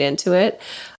definitely read into it.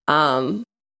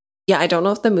 I don't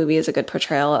know if the movie is a good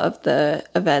portrayal of the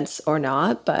events or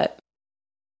not, but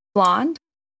Blonde?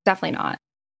 Definitely not.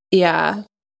 Yeah.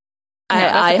 No,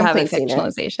 I haven't seen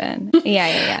fictionalization.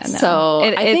 Yeah. No. So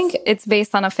I think it's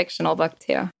based on a fictional book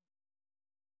too.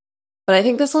 But I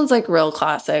think this one's like real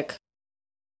classic.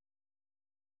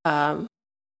 Do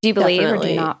you believe or do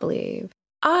you not believe?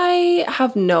 I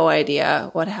have no idea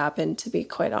what happened, to be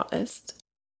quite honest.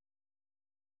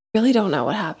 Really don't know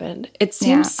what happened. It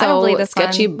seems so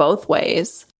sketchy both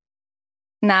ways.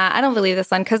 Nah, I don't believe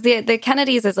this one, because the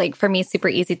Kennedys is like, for me, super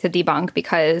easy to debunk,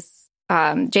 because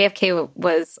JFK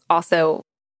was also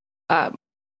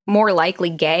more likely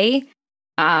gay,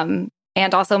 and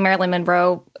also Marilyn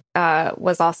Monroe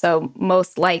was also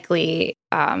most likely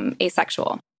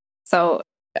asexual. So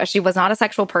she was not a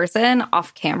sexual person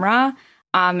off camera,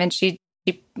 and she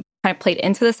kind of played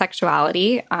into the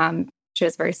sexuality. She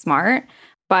was very smart,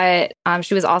 but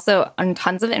she was also on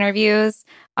tons of interviews,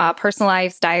 personal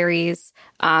lives, diaries.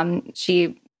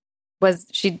 She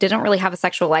didn't really have a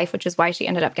sexual life, which is why she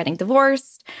ended up getting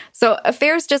divorced. So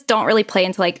affairs just don't really play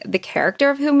into like the character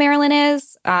of who Marilyn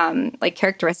is, like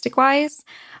characteristic wise.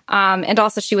 And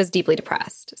also she was deeply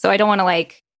depressed. So I don't want to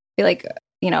like be like,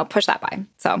 push that by.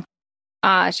 So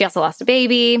she also lost a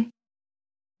baby.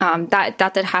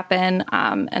 That did happen,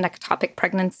 an ectopic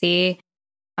pregnancy.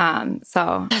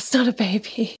 So that's not a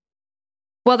baby.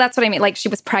 Well, that's what I mean. Like she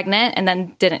was pregnant and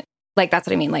then didn't, like, that's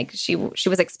what I mean. Like she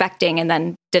was expecting and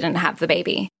then didn't have the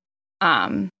baby.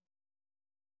 That's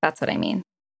what I mean.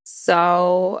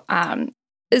 So,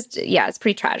 it's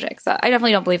pretty tragic. So I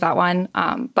definitely don't believe that one.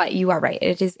 But you are right.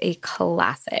 It is a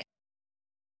classic.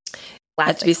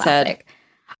 Has to be said.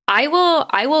 I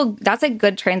will. That's a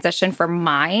good transition for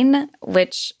mine,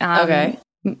 which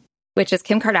is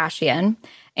Kim Kardashian.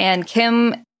 And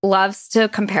Kim loves to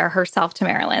compare herself to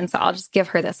Marilyn. So I'll just give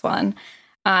her this one.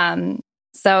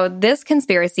 So this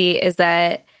conspiracy is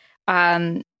that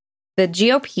the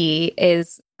GOP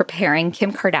is preparing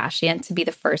Kim Kardashian to be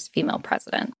the first female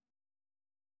president.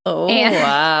 Oh, and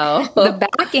wow. The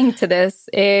backing to this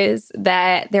is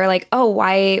that they're like, oh,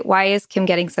 why is Kim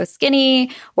getting so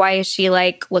skinny? Why is she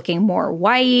like looking more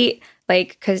white?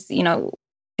 Like, because,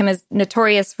 Kim is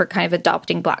notorious for kind of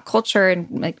adopting Black culture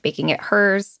and like making it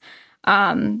hers.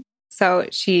 So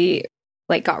she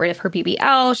like got rid of her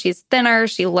BBL. She's thinner.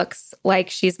 She looks like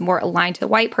she's more aligned to a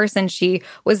white person. She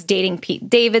was dating Pete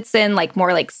Davidson, like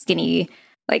more like skinny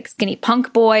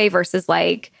punk boy versus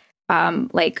like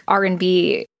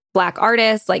R&B Black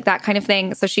artists, like that kind of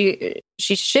thing. So she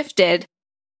shifted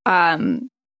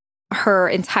her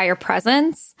entire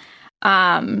presence.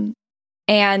 And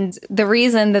the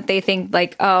reason that they think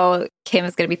like, oh, Kim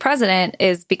is going to be president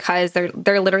is because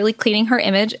they're literally cleaning her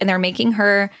image, and they're making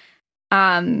her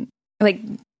like,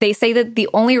 they say that the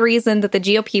only reason that the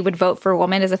GOP would vote for a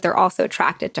woman is if they're also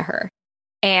attracted to her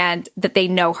and that they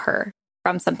know her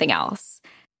from something else.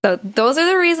 So those are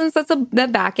the reasons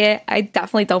that back it. I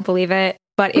definitely don't believe it,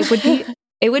 but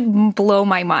it would blow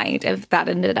my mind if that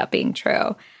ended up being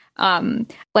true.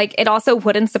 Like it also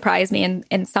wouldn't surprise me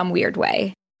in some weird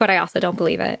way, but I also don't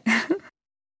believe it.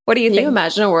 What do you think? Can you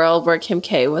imagine a world where Kim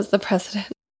K was the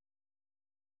president?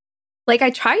 Like I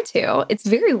try to. It's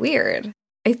very weird.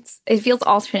 It feels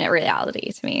alternate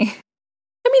reality to me.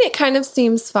 I mean, it kind of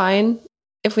seems fine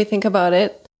if we think about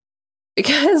it.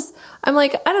 Because I'm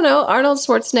like, I don't know, Arnold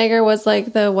Schwarzenegger was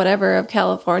like the whatever of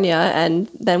California. And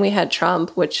then we had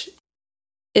Trump, which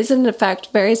is in effect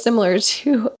very similar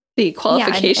to the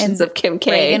qualifications of Kim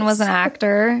K. Reagan was an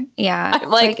actor. Yeah. I'm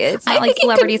like it's not like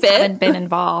celebrities haven't been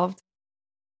involved.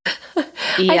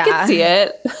 Yeah. I can see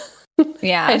it.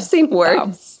 Yeah. I've seen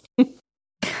worse. So.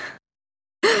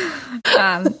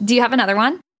 Do you have another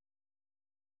one?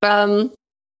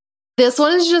 This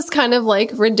one is just kind of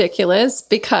like ridiculous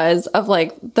because of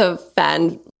like the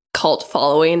fan cult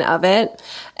following of it.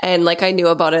 And like I knew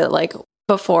about it like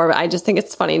before, but I just think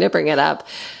it's funny to bring it up.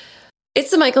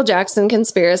 It's the Michael Jackson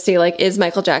conspiracy. Like, is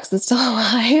Michael Jackson still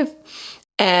alive?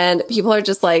 And people are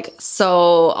just like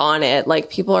so on it. Like,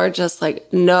 people are just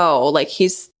like, no, like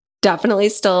he's definitely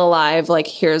still alive. Like,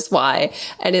 here's why.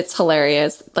 And it's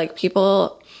hilarious. Like,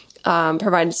 people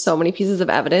provided so many pieces of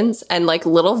evidence and like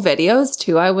little videos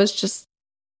too. I was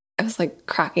like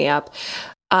cracking up.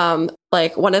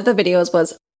 Like one of the videos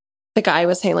was the guy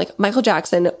was saying like Michael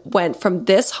Jackson went from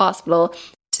this hospital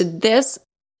to this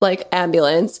like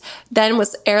ambulance, then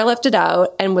was airlifted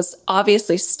out and was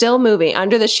obviously still moving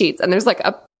under the sheets. And there's like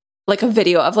a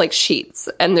video of like sheets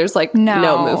and there's like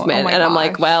no movement. And I'm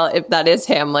like, well, if that is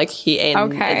him, like he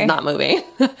ain't, it's not moving.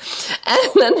 And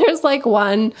then there's like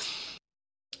one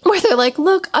where they're like,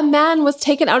 look, a man was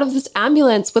taken out of this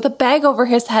ambulance with a bag over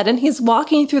his head and he's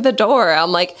walking through the door.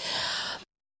 I'm like,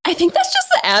 I think that's just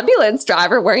the ambulance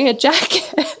driver wearing a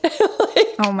jacket. Like,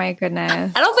 oh my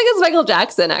goodness. I don't think it's Michael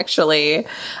Jackson, actually.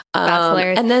 That's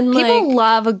hilarious. And then people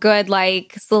love a good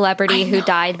like celebrity who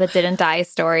died but didn't die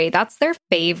story. That's their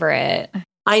favorite.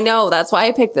 I know. That's why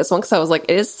I picked this one because I was like,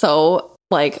 it is so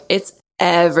like it's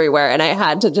everywhere. And I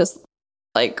had to just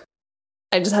like,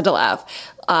 I just had to laugh.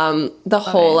 The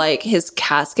whole like his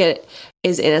casket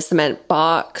is in a cement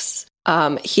box.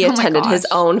 He attended his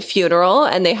own funeral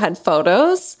and they had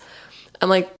photos. I'm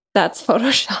like, that's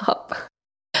Photoshop.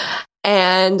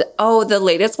 And the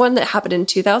latest one that happened in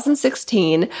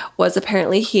 2016 was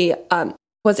apparently he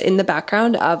was in the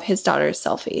background of his daughter's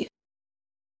selfie,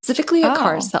 specifically a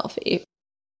car selfie.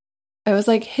 I was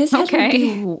like, his head would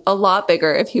be a lot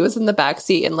bigger if he was in the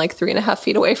backseat and like 3.5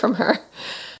 feet away from her.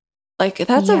 Like,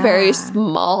 that's a very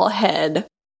small head.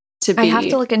 To be, I have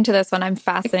to look into this one. I'm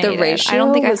fascinated. The ratio I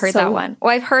don't think I've heard that one.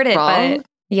 Well, I've heard it, but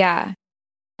yeah.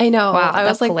 I know. Wow, I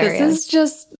was like, hilarious. This is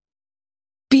just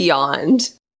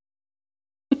beyond.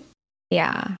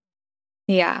 Yeah.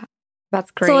 Yeah.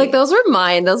 That's great. So like those were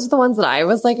mine. Those are the ones that I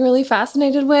was like really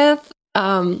fascinated with.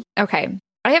 Okay.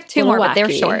 I have two more, but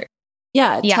they're short.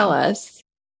 Yeah, tell us.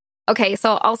 Okay,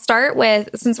 so I'll start with,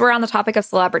 since we're on the topic of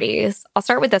celebrities, I'll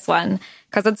start with this one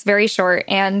because it's very short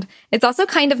and it's also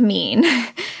kind of mean.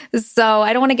 So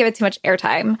I don't want to give it too much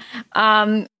airtime.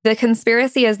 The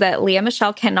conspiracy is that Leah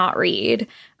Michele cannot read.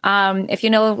 If you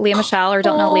know Leah Michele or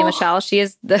don't know Leah Michele, she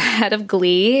is the head of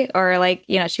Glee, or like,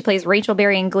 you know, she plays Rachel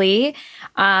Berry in Glee.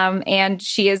 And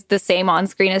she is the same on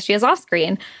screen as she is off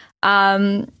screen.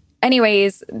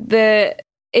 Anyways,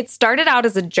 it started out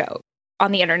as a joke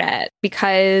on the internet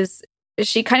because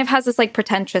she kind of has this like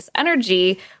pretentious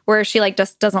energy where she like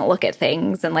just doesn't look at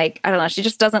things and like, I don't know, she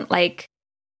just doesn't like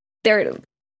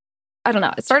I don't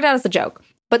know. It started out as a joke,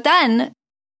 but then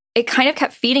it kind of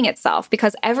kept feeding itself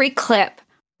because every clip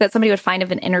that somebody would find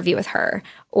of an interview with her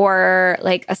or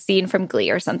like a scene from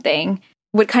Glee or something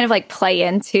would kind of like play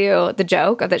into the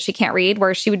joke of that she can't read,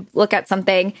 where she would look at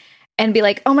something and be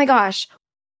like, oh my gosh,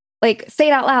 like, say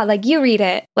it out loud, like, you read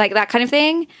it, like that kind of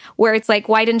thing, where it's like,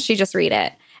 why didn't she just read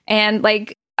it? And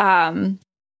like,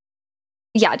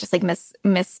 just like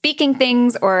misspeaking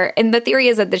things, and the theory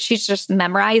is that she's just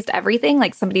memorized everything,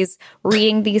 like somebody's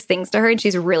reading these things to her and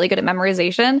she's really good at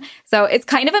memorization. So it's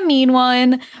kind of a mean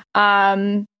one,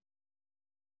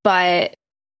 but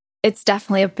it's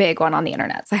definitely a big one on the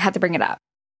internet. So I had to bring it up.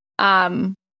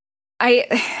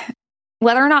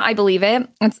 Whether or not I believe it,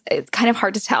 it's kind of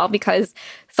hard to tell because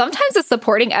sometimes the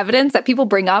supporting evidence that people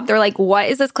bring up, they're like, what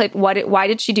is this clip? Why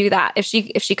did she do that? If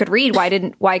she could read,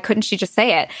 why couldn't she just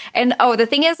say it? And the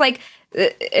thing is, like,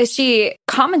 she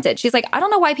commented, she's like, I don't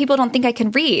know why people don't think I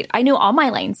can read. I knew all my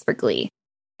lines for Glee.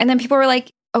 And then people were like,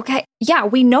 okay, yeah,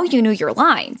 we know you knew your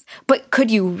lines, but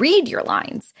could you read your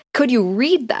lines? Could you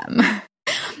read them?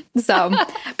 So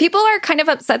people are kind of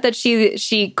upset that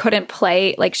she couldn't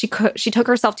play, like she took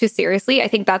herself too seriously. I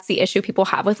think that's the issue people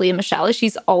have with Leah Michele, is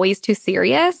she's always too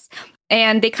serious.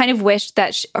 And they kind of wish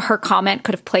that her comment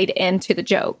could have played into the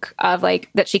joke of like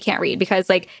that she can't read, because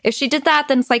like if she did that,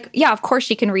 then it's like, yeah, of course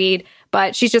she can read,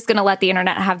 but she's just going to let the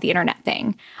internet have the internet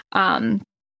thing.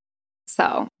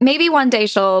 So maybe one day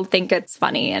she'll think it's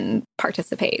funny and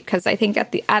participate, because I think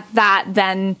at that,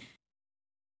 then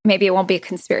maybe it won't be a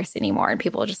conspiracy anymore and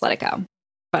people will just let it go.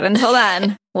 But until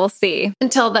then, we'll see.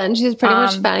 Until then, she's pretty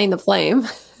much fanning the flame.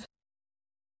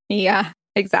 Yeah,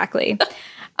 exactly.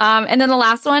 And then the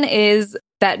last one is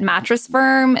that Mattress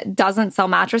Firm doesn't sell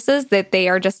mattresses, that they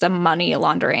are just a money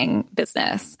laundering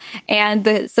business. And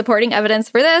the supporting evidence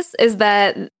for this is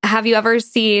that, have you ever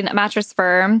seen a Mattress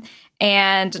Firm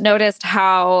and noticed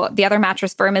how the other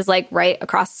mattress firm is like right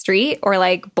across the street or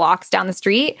like blocks down the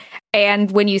street.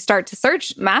 And when you start to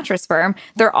search mattress firm,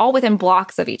 they're all within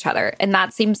blocks of each other. And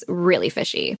that seems really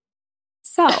fishy.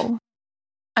 So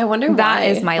I wonder why. That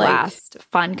is my last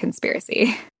fun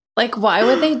conspiracy. Like, why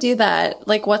would they do that?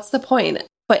 Like, what's the point?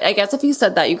 But I guess if you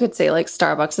said that, you could say like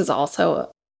Starbucks is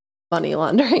also money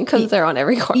laundering because they're on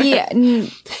every corner. Yeah,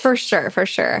 for sure. For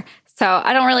sure. So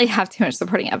I don't really have too much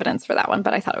supporting evidence for that one,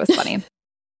 but I thought it was funny.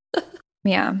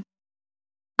 Yeah.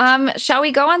 Shall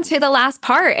we go on to the last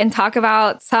part and talk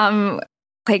about some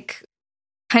like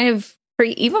kind of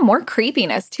even more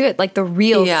creepiness to it, like the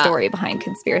real story behind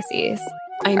conspiracies?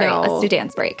 I know. All right, let's do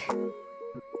dance break.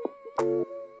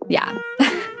 Yeah.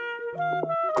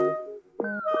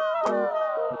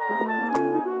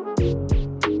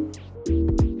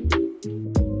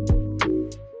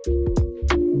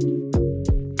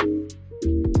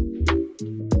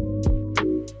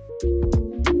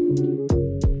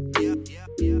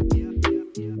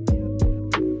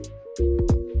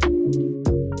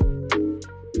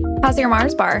 How's your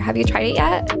Mars bar? Have you tried it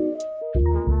yet?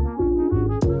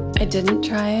 I didn't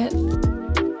try it.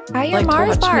 Try your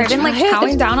Mars bar. I've been like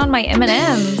chowing down on my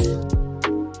M&Ms.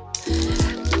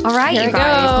 All right, you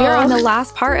guys. We are on the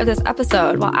last part of this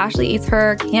episode while Ashley eats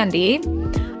her candy.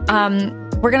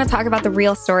 We're going to talk about the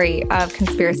real story of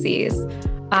conspiracies.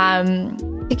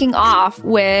 Kicking off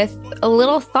with a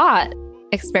little thought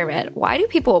experiment. Why do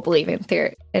people believe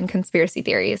in conspiracy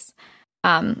theories?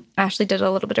 Ashley did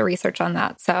a little bit of research on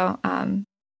that. So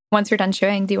once you're done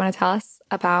chewing, do you want to tell us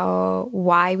about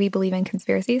why we believe in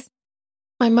conspiracies?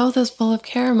 My mouth is full of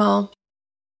caramel.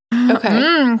 Okay.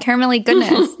 Caramelly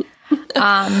goodness.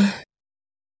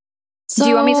 Do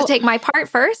you want me to take my part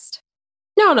first?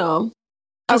 No.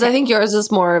 Because I think yours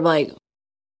is more of like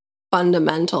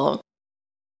fundamental.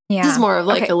 Yeah. This is more of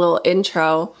like a little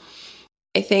intro.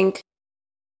 I think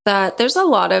that there's a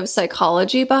lot of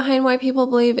psychology behind why people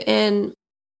believe in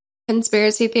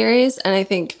conspiracy theories. And I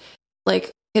think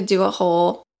like could do a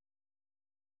whole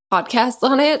podcast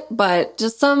on it, but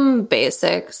just some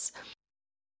basics.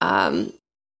 So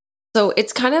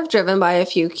it's kind of driven by a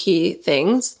few key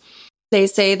things. They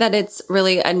say that it's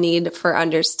really a need for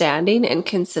understanding and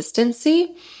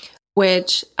consistency,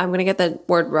 which I'm going to get the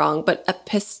word wrong, but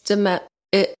epistemic.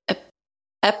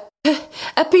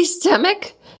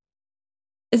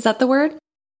 Is that the word?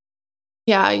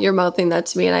 Yeah, you're mouthing that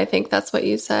to me, and I think that's what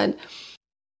you said.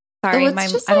 Sorry, I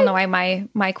don't know why my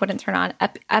mic wouldn't turn on.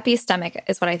 Epistemic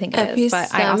is what I think it is,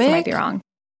 but I also might be wrong.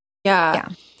 Yeah.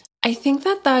 I think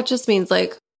that just means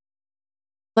like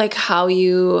how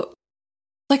you,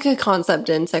 like a concept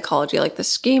in psychology, like the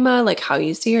schema, like how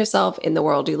you see yourself in the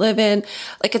world you live in.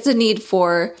 Like it's a need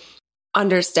for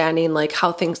understanding like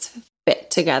how things fit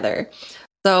together.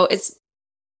 So it's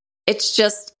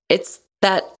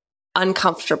that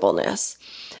uncomfortableness.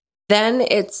 Then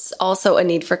it's also a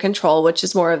need for control, which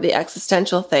is more of the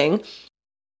existential thing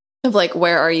of like,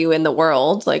 where are you in the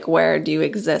world? Like, where do you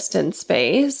exist in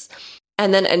space?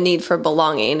 And then a need for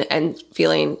belonging and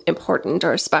feeling important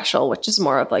or special, which is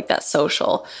more of like that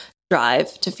social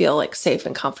drive to feel like safe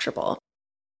and comfortable.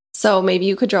 So maybe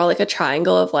you could draw like a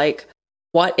triangle of like,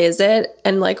 what is it?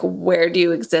 And like, where do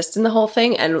you exist in the whole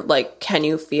thing? And like, can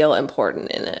you feel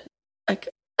important in it? Like,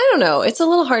 I don't know. It's a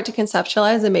little hard to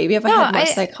conceptualize. And maybe if I had more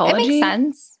psychology. It makes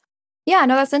sense. Yeah,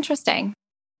 no, that's interesting.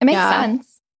 It makes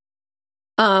sense.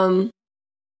 And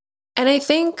I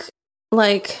think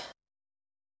like,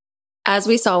 as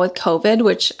we saw with COVID,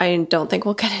 which I don't think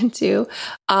we'll get into,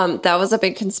 that was a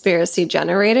big conspiracy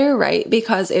generator, right?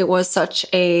 Because it was such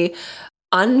a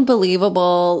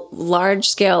unbelievable, large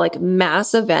scale, like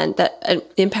mass event that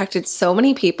impacted so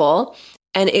many people.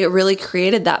 And it really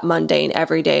created that mundane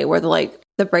everyday where the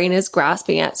brain is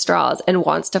grasping at straws and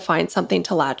wants to find something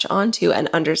to latch onto and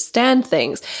understand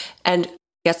things and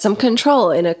get some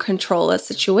control in a controlless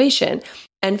situation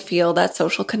and feel that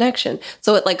social connection.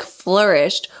 So it like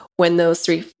flourished when those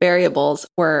three variables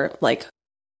were like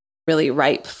really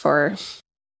ripe for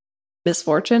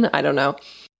misfortune. I don't know.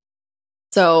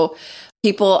 So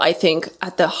people, I think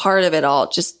at the heart of it all,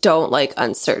 just don't like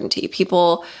uncertainty.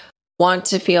 People want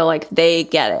to feel like they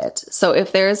get it. So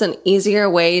if there's an easier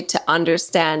way to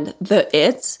understand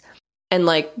it and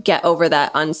like get over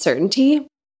that uncertainty,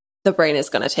 the brain is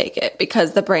going to take it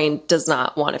because the brain does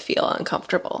not want to feel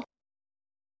uncomfortable.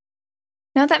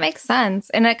 No, that makes sense.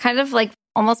 And it kind of like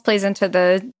almost plays into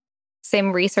the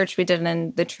same research we did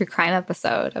in the true crime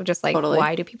episode of just like,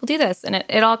 why do people do this? And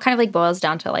it all kind of like boils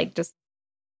down to like just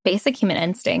basic human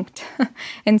instinct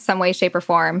in some way, shape, or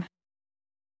form.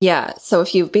 Yeah. So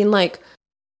if you've been like,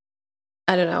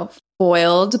 I don't know,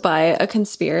 foiled by a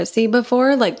conspiracy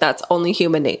before. Like, that's only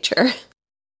human nature.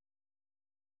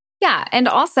 Yeah. And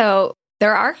also,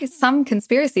 there are some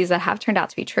conspiracies that have turned out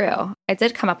to be true. I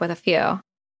did come up with a few.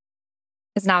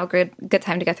 Is now a good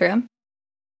time to go through them?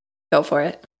 Go for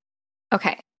it.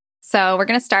 Okay. So we're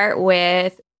going to start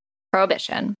with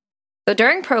Prohibition. So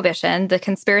during Prohibition, the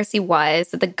conspiracy was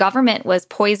that the government was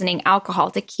poisoning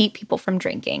alcohol to keep people from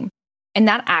drinking. And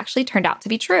that actually turned out to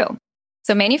be true.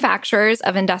 So manufacturers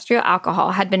of industrial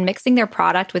alcohol had been mixing their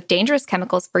product with dangerous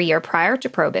chemicals for a year prior to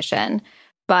Prohibition.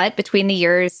 But between the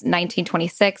years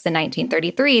 1926 and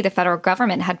 1933, the federal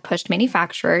government had pushed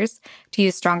manufacturers to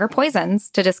use stronger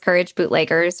poisons to discourage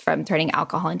bootleggers from turning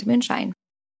alcohol into moonshine.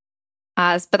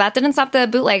 But that didn't stop the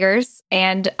bootleggers.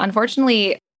 And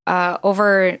unfortunately,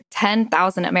 over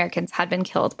 10,000 Americans had been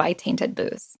killed by tainted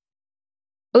booze.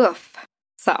 Oof.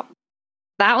 So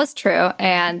that was true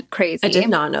and crazy. I did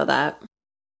not know that.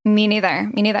 Me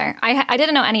neither. I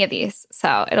didn't know any of these,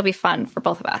 so it'll be fun for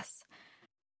both of us.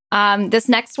 This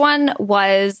next one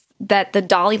was that the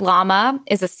Dalai Lama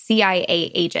is a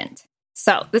CIA agent.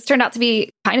 So this turned out to be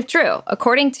kind of true.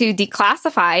 According to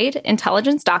declassified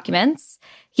intelligence documents,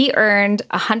 he earned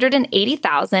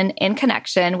 $180,000 in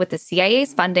connection with the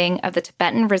CIA's funding of the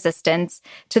Tibetan resistance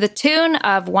to the tune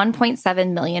of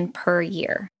 $1.7 million per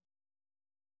year.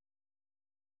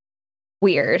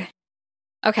 Weird.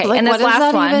 Okay, like, and this what does last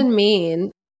that one even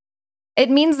mean? It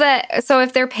means that, so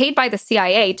if they're paid by the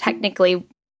CIA, technically,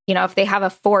 if they have a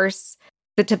force,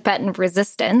 the Tibetan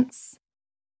resistance,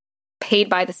 paid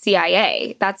by the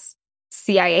CIA, that's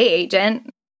CIA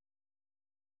agent.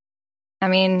 I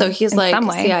mean, so he's like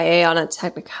CIA on a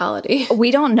technicality. We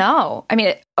don't know. I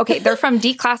mean, okay, they're from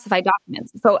declassified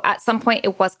documents. So at some point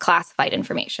it was classified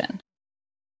information.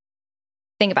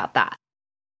 Think about that.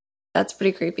 That's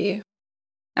pretty creepy.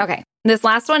 Okay. This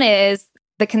last one is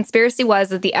the conspiracy was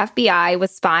that the FBI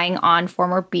was spying on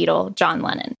former Beatle John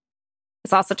Lennon.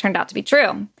 This also turned out to be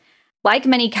true. Like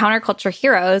many counterculture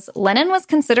heroes, Lennon was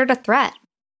considered a threat.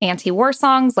 Anti-war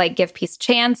songs like Give Peace a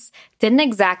Chance didn't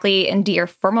exactly endear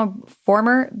former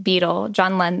Beatle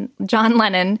John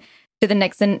Lennon to the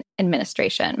Nixon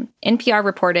administration. NPR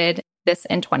reported this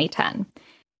in 2010.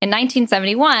 In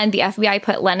 1971, the FBI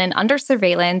put Lennon under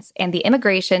surveillance, and the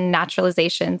Immigration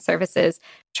Naturalization Services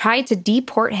tried to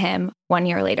deport him 1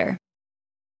 year later.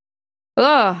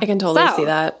 Ugh, I can totally see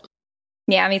that.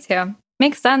 Yeah, me too.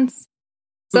 Makes sense.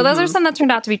 So those are some that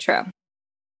turned out to be true.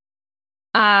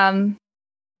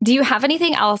 Do you have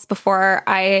anything else before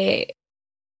I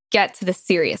get to the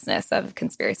seriousness of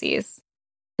conspiracies?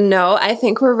 No, I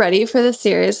think we're ready for the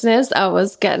seriousness. I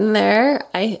was getting there.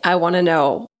 I want to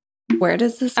know, where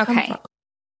does this come from?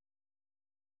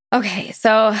 Okay,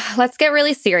 so let's get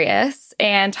really serious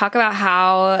and talk about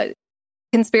how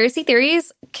conspiracy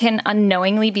theories can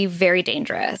unknowingly be very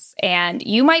dangerous. And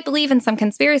you might believe in some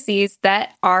conspiracies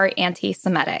that are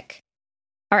anti-Semitic.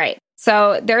 All right,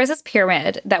 so there is this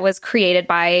pyramid that was created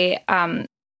by, I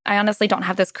honestly don't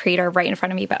have this creator right in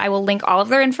front of me, but I will link all of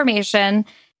their information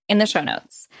in the show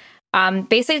notes.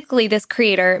 Basically, this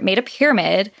creator made a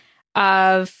pyramid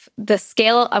of the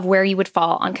scale of where you would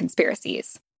fall on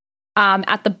conspiracies.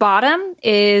 At the bottom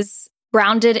is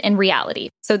grounded in reality.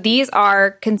 So these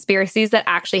are conspiracies that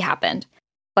actually happened,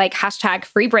 like hashtag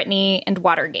Free Britney and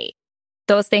Watergate.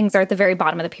 Those things are at the very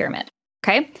bottom of the pyramid.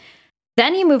 Okay.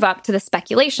 Then you move up to the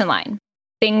speculation line.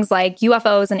 Things like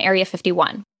UFOs and Area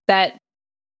 51 that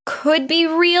could be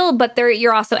real, but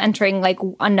you're also entering like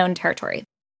unknown territory.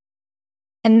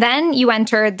 And then you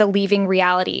enter the leaving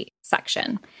reality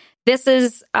section. This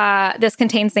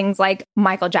contains things like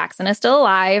Michael Jackson is still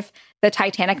alive, the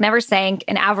Titanic never sank,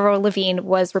 and Avril Lavigne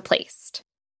was replaced.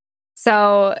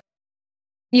 So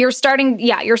you're starting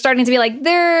to be like,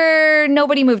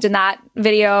 nobody moved in that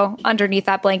video underneath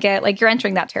that blanket. Like, you're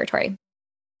entering that territory.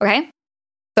 Okay.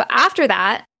 So after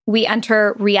that, we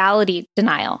enter reality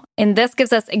denial. And this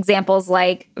gives us examples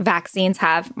like vaccines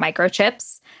have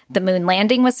microchips, the moon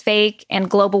landing was fake, and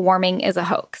global warming is a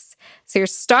hoax. So you're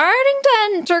starting to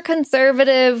enter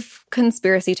conservative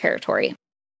conspiracy territory.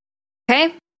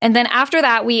 Okay. And then after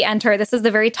that, we enter, this is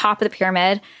the very top of the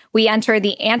pyramid, we enter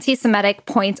the anti-Semitic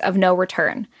point of no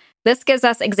return. This gives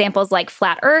us examples like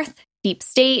flat earth, deep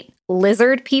state,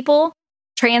 lizard people,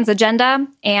 trans agenda,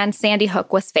 and Sandy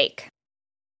Hook was fake.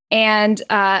 And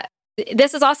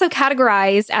this is also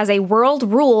categorized as a world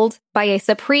ruled by a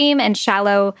supreme and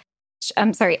shadow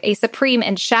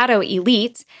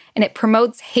elite, and it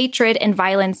promotes hatred and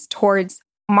violence towards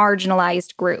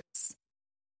marginalized groups.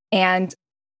 And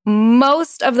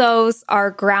most of those are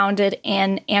grounded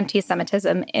in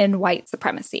anti-Semitism and white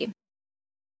supremacy.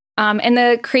 And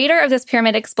the creator of this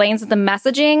pyramid explains that the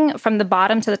messaging from the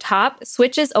bottom to the top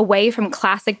switches away from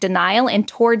classic denial and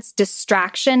towards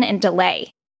distraction and delay.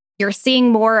 You're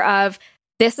seeing more of,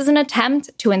 this is an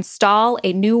attempt to install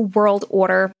a new world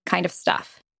order kind of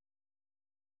stuff.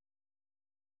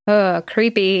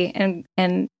 Creepy,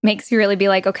 and makes you really be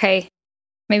like, okay,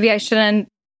 maybe I shouldn't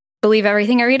believe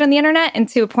everything I read on the internet, and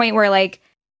to a point where like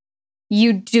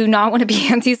you do not want to be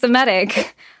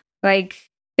anti-Semitic. Like,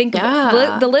 think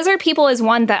the lizard people is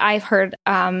one that I've heard.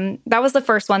 That was the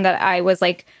first one that I was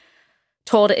like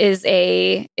told is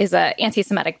a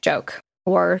anti-Semitic joke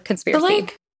or conspiracy.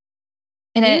 Like,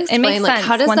 and it makes sense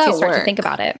how does once that you start work? to think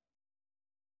about it.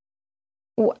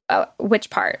 Which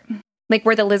part? Like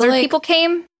where the lizard people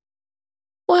came?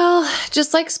 Well,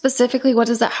 just like specifically, what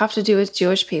does that have to do with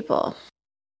Jewish people?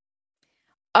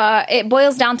 It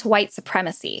boils down to white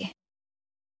supremacy.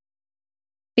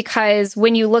 Because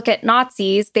when you look at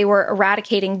Nazis, they were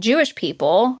eradicating Jewish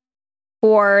people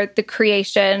for the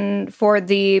creation, for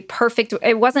the perfect,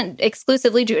 it wasn't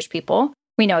exclusively Jewish people,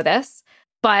 we know this,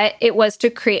 but it was to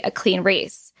create a clean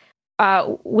race.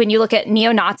 When you look at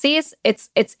neo-Nazis, it's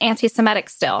anti-Semitic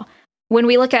still. When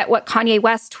we look at what Kanye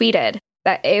West tweeted,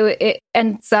 that it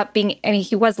ends up being, I mean,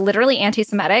 he was literally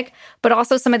anti-Semitic, but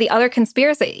also some of the other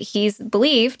conspiracies he's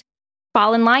believed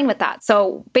fall in line with that.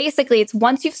 So basically, it's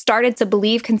once you've started to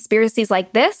believe conspiracies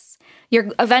like this, you're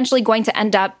eventually going to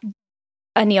end up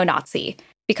a neo-Nazi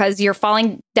because you're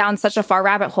falling down such a far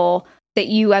rabbit hole that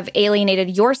you have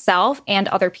alienated yourself and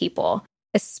other people,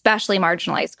 especially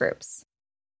marginalized groups.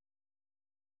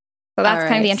 So that's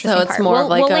kind of the interesting part. More of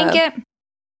like we'll link it.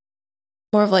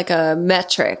 More of like a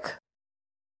metric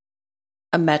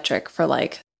for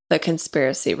like the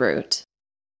conspiracy route.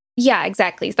 Yeah,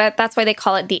 exactly. That's why they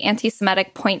call it the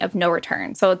anti-Semitic point of no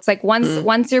return. So it's like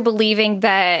once you're believing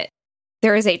that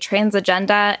there is a trans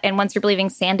agenda, and once you're believing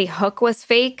Sandy Hook was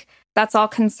fake, that's all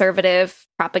conservative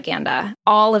propaganda.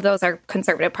 All of those are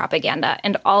conservative propaganda,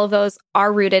 and all of those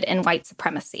are rooted in white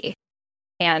supremacy.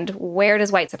 And where does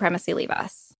white supremacy leave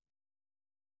us?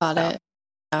 Got it.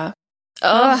 Yeah.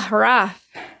 Oh, rough.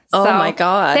 Oh my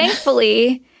God.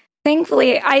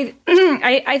 Thankfully, I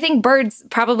think birds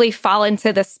probably fall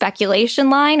into the speculation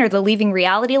line or the leaving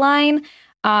reality line.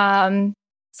 So I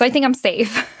think I'm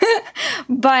safe.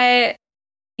 But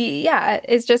yeah,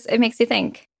 it makes you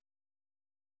think.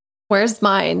 Where's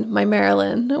mine? My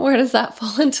Maryland. Where does that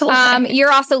fall into line?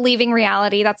 You're also leaving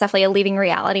reality. That's definitely a leaving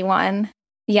reality one.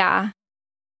 Yeah.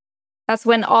 That's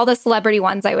when all the celebrity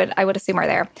ones I would assume are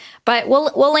there. But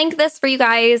we'll link this for you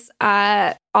guys.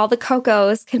 All the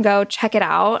Cocos can go check it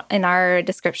out in our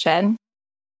description.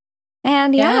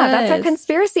 And yeah, that's our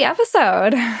conspiracy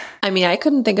episode. I mean, I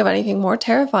couldn't think of anything more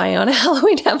terrifying on a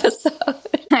Halloween episode.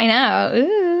 I know.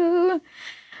 Ooh.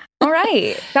 All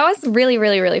right. That was really,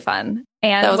 really, really fun.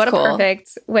 And what cool. A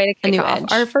perfect way to kick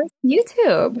off our first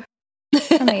YouTube.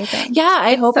 Amazing. Yeah,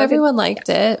 I hope everyone liked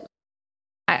it.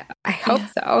 I hope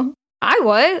so. I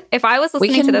would, if I was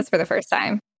listening to this for the first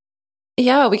time.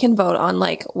 Yeah, we can vote on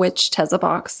like which Tezza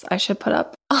box I should put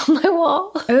up on my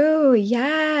wall. Oh,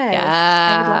 yes. Yeah.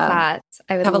 I would love that.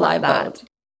 I would have love a live that. vote.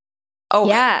 Oh,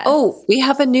 yes. Oh, we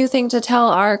have a new thing to tell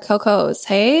our Cocos.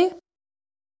 Hey?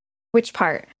 Which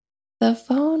part? The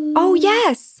phone. Oh,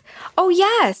 yes. Oh,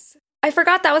 yes. I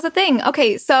forgot that was a thing.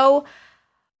 Okay, so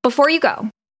before you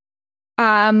go,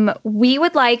 we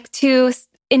would like to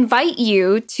invite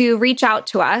you to reach out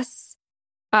to us.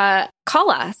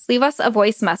 Call us, leave us a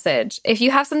voice message. If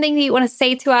you have something that you want to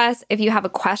say to us, if you have a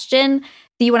question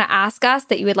that you want to ask us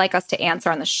that you would like us to answer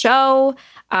on the show,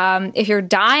 if you're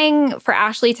dying for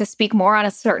Ashley to speak more on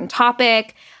a certain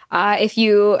topic, if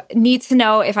you need to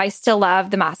know if I still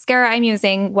love the mascara I'm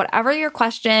using, whatever your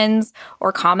questions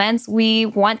or comments, we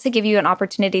want to give you an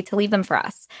opportunity to leave them for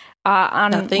us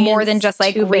on nothing more than just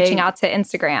like reaching big. Out to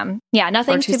Instagram. Yeah,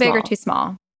 nothing's too big or too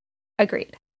small.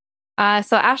 Agreed.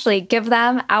 So Ashley, give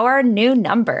them our new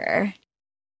number.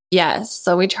 Yes.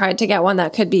 So we tried to get one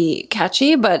that could be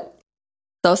catchy, but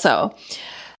so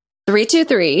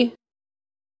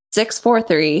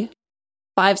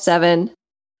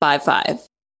 323-643-5755.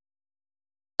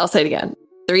 I'll say it again.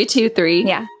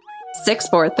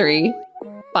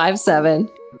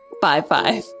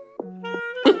 323-643-5755.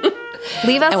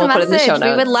 Leave us a message.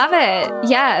 We would love it.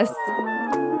 Yes.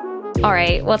 All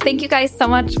right. Well, thank you guys so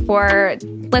much for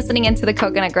listening into the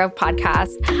Coconut Grove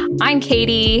podcast. I'm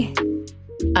Katie.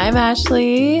 I'm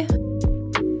Ashley.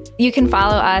 You can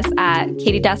follow us at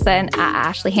Katie Desson, at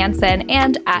Ashley Hansen,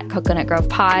 and at Coconut Grove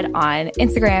Pod on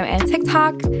Instagram and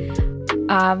TikTok.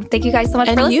 Thank you guys so much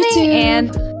for listening. YouTube.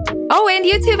 And Oh, and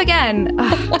YouTube again.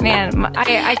 Oh, man,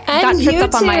 I got tripped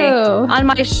up on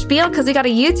my spiel because we got a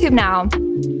YouTube now.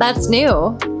 That's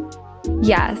new.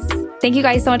 Yes. Thank you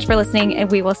guys so much for listening,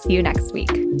 and we will see you next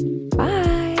week.